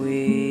that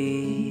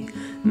we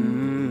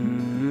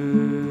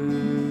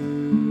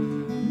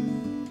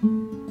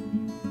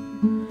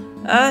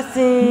I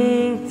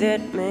think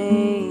that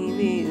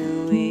maybe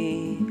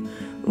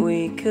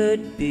we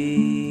could be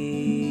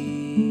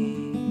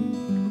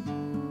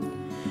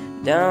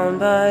down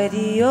by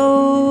the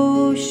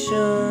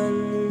ocean,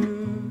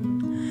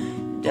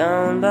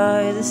 down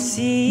by the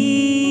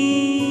sea,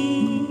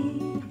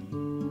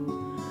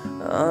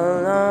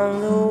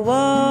 along the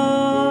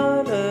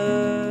water,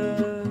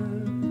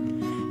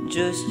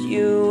 just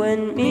you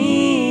and me.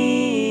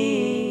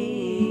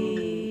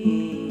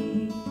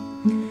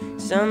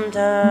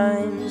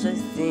 Sometimes I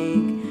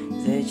think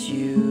that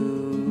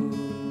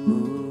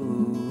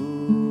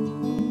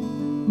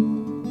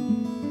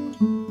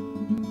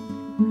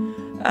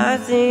I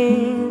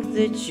think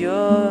that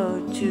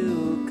you're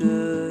too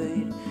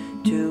good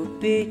to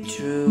be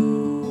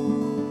true.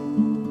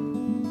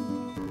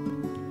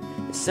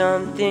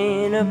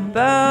 Something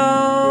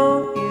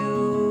about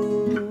you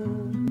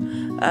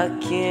I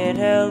can't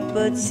help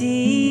but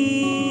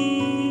see.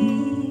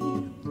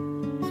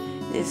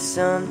 There's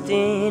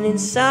something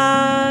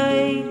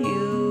inside you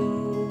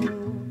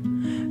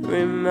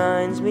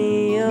reminds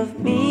me of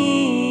me,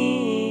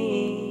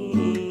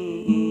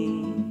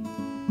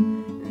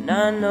 and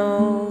I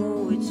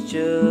know it's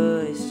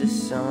just a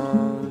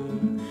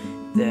song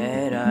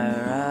that I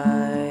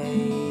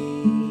write,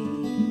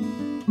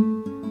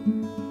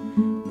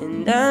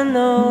 and I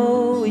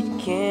know it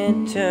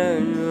can't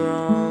turn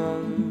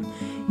wrong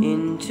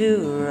into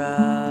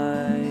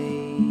right.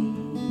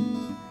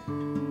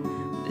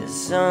 There's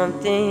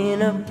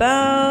something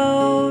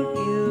about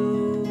you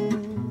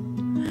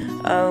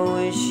I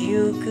wish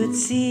you could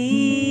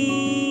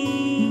see.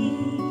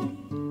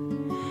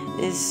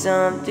 There's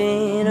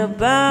something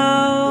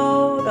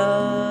about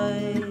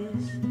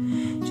us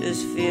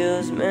just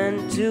feels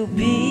meant to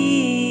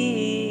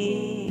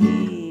be.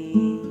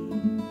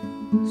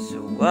 So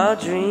I'll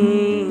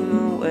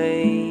dream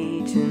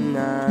away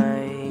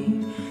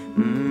tonight,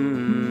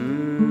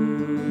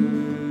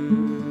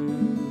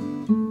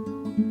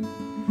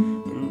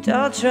 and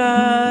I'll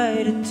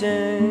try to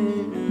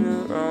turn the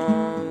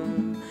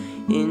wrong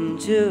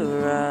into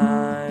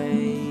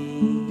right,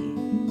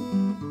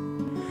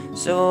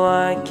 so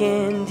I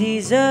can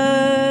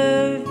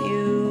deserve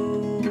you.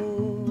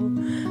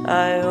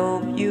 I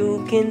hope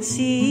you can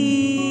see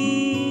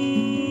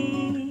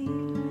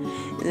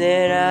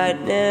that I'd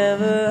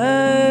never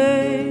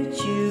hurt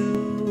you.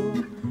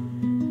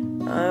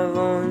 I've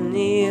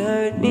only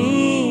hurt me.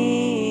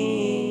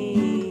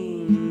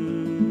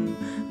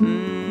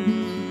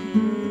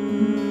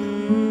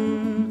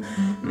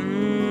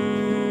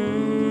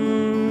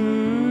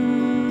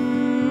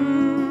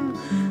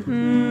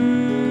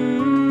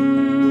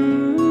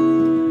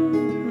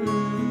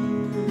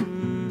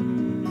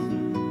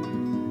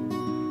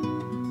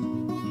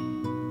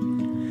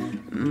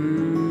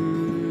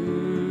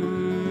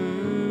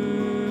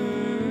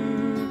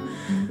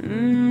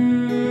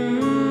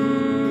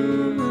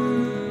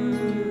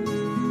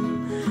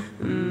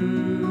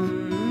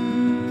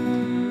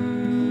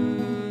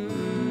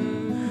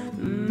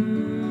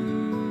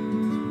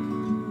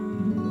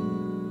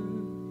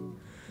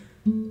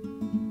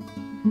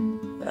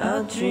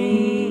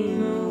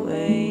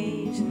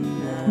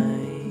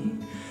 tonight.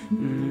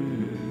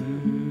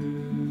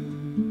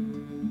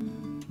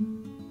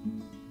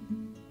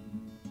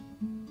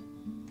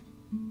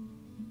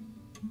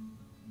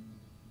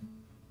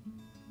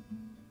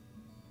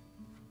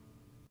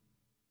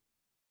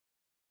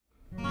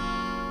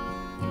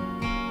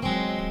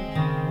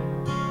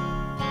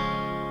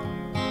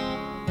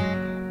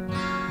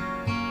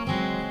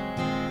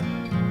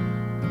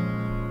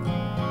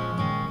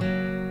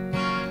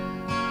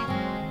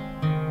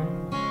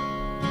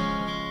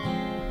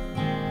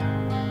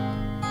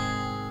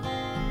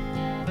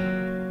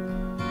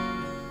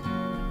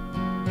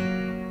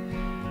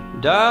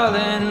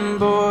 Darling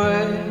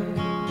boy,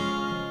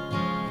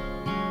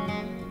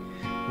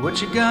 what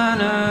you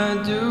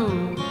gonna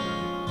do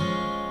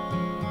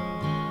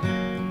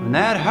when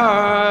that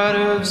heart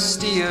of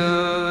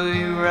steel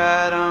you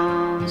ride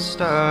on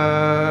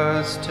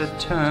starts to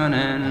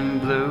turning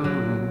blue?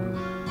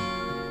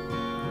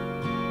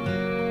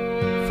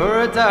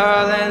 For a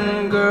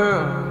darling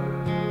girl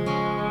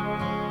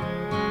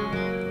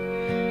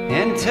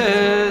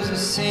enters the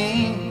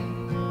scene,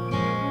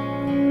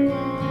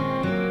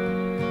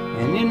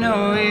 and you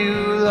know you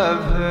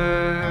love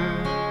her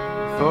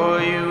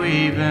before you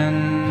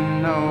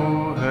even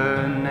know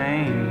her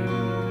name.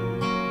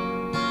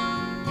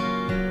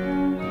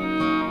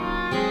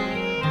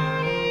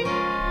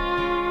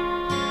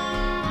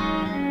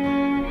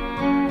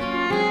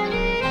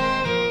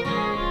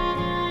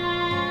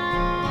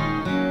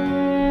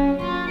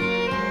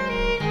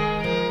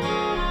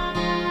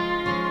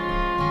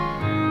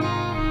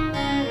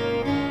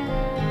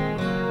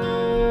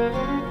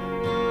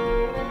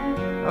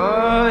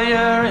 Oh,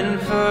 you're in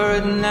for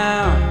it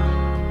now.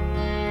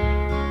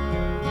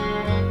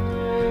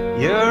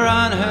 You're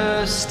on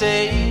her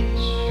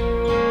stage.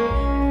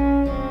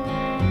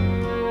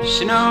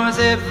 She knows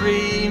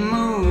every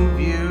move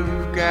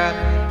you've got,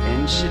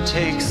 and she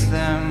takes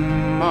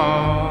them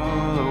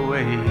all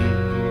away.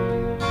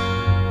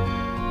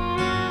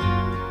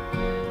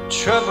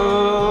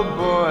 Trouble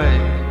boy,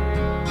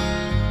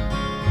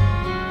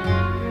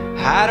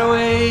 hide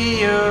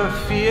away your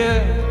fear.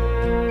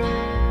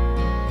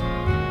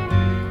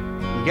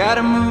 You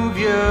gotta move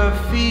your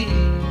feet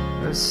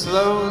or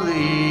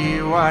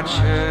slowly watch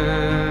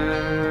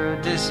her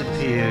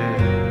disappear.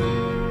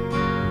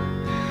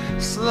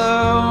 Slow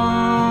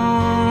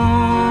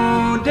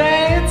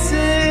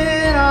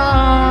dancing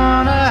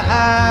on a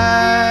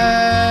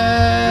high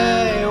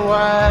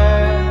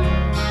wire.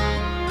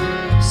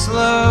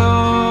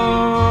 Slow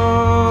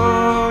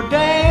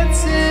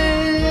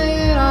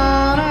dancing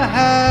on a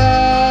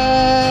high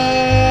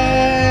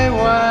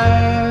wire.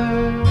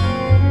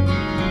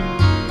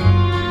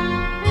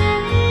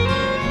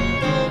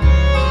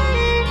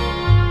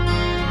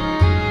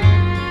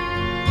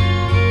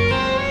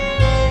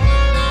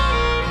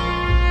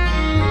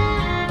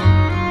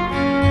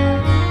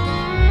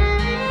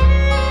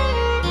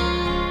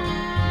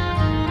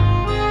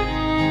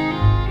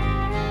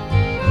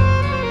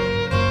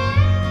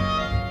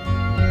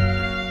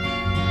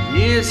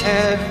 Years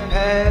have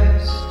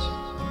passed,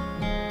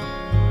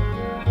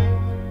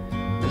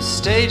 the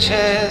stage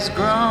has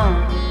grown.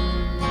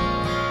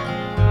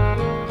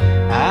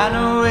 I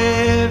know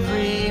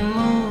every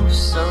move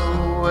so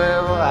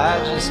well, I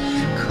just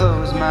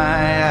close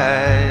my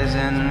eyes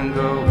and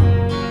go.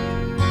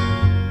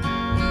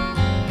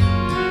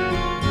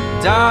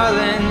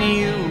 Darling,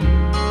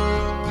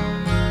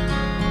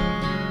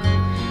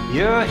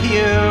 you're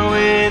here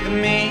with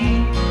me.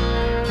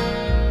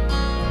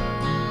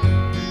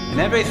 And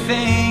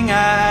everything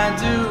I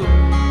do,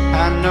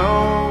 I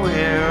know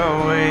we're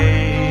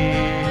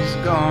always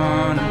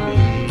gonna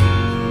be.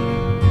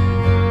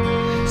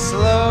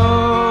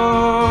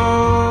 Slow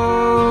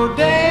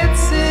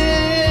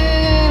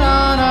dancing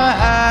on a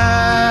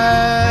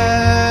high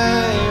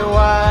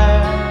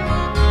wire.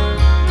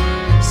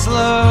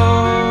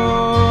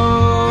 Slow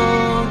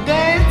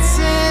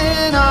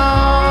dancing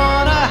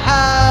on a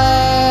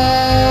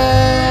high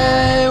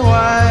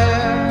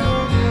wire.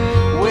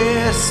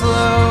 We're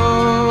slow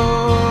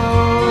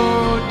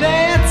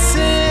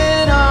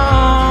dancing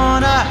on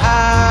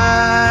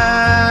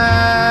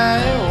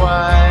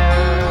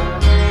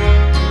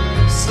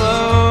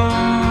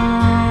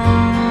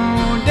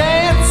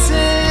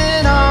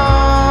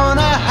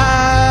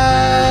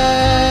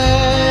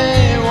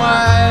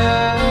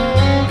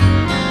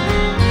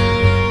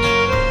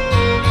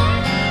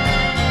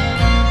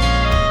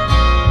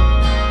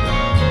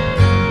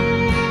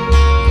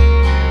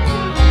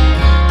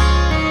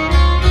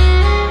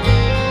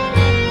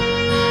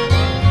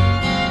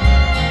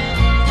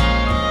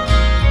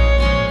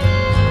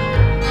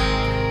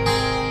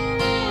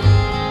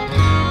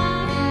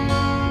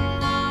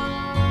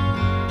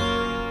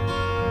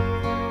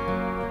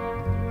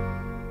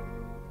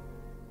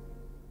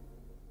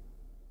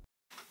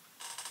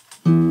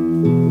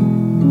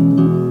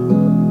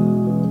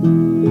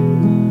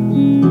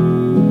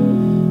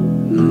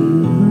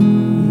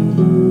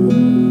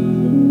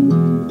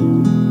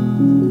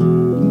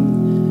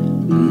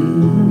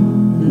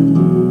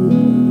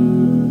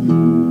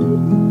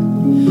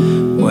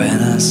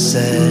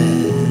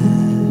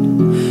said,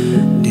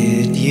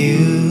 did you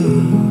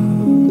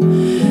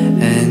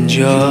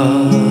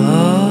enjoy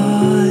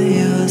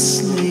your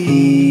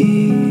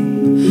sleep?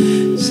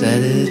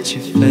 Said it's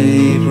your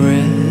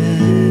favorite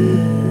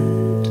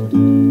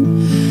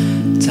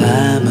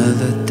time of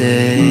the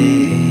day,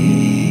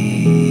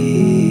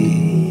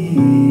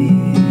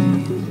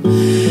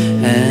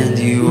 and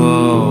you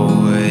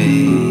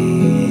always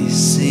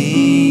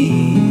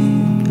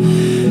seem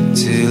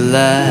to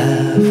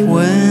laugh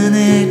when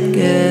it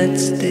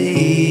gets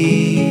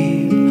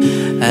deep.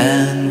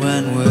 And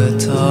when we're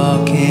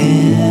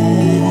talking,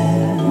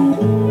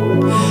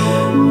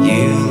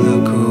 you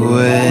look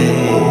away.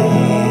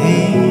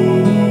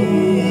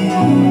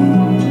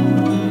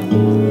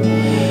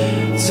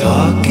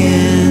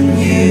 Talking,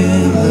 you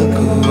look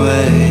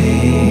away.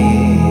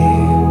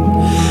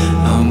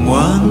 I'm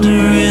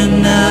wondering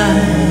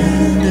night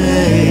and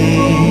day,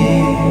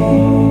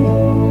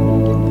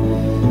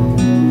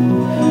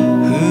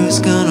 who's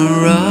gonna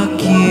rock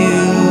you,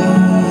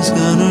 who's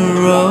gonna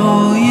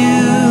roll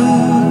you,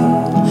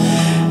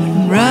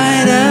 and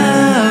ride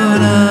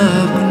out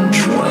of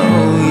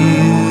control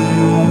you,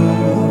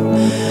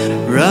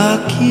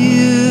 rock you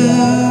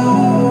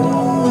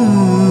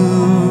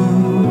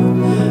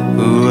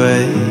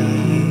away.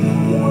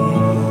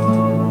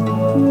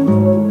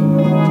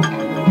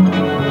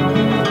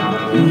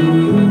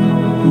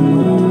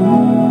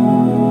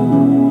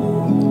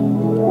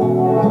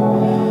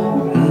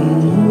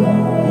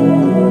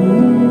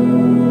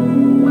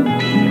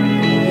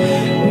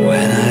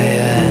 When I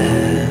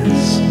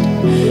asked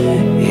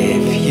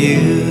if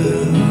you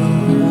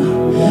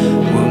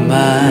were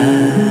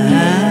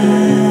mine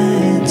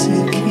to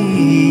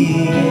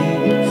keep,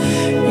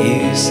 you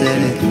said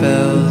it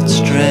felt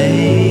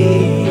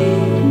strange,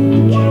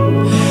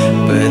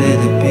 but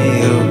it'd be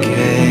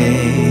okay.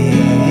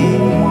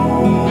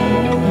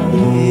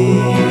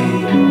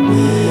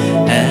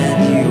 And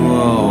you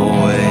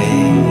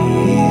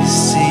always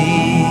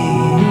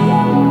seem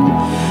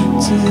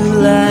to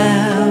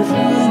laugh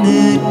when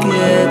it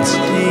gets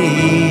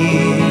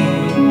deep,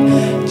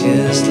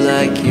 just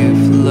like you're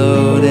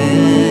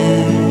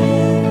floating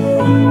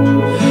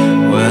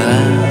when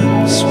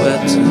I'm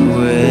swept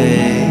away.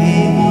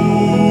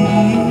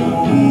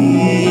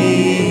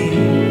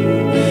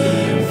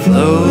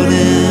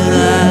 Floating,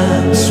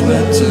 I'm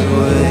swept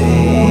away,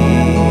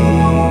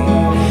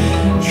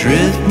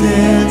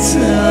 drifting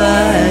till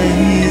I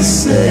hear you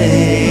say,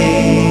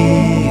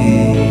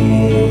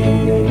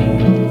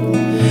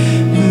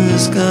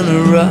 who's gonna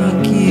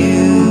rock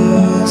you,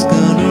 who's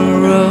gonna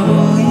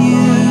roll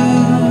you,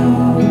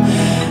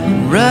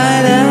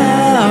 right out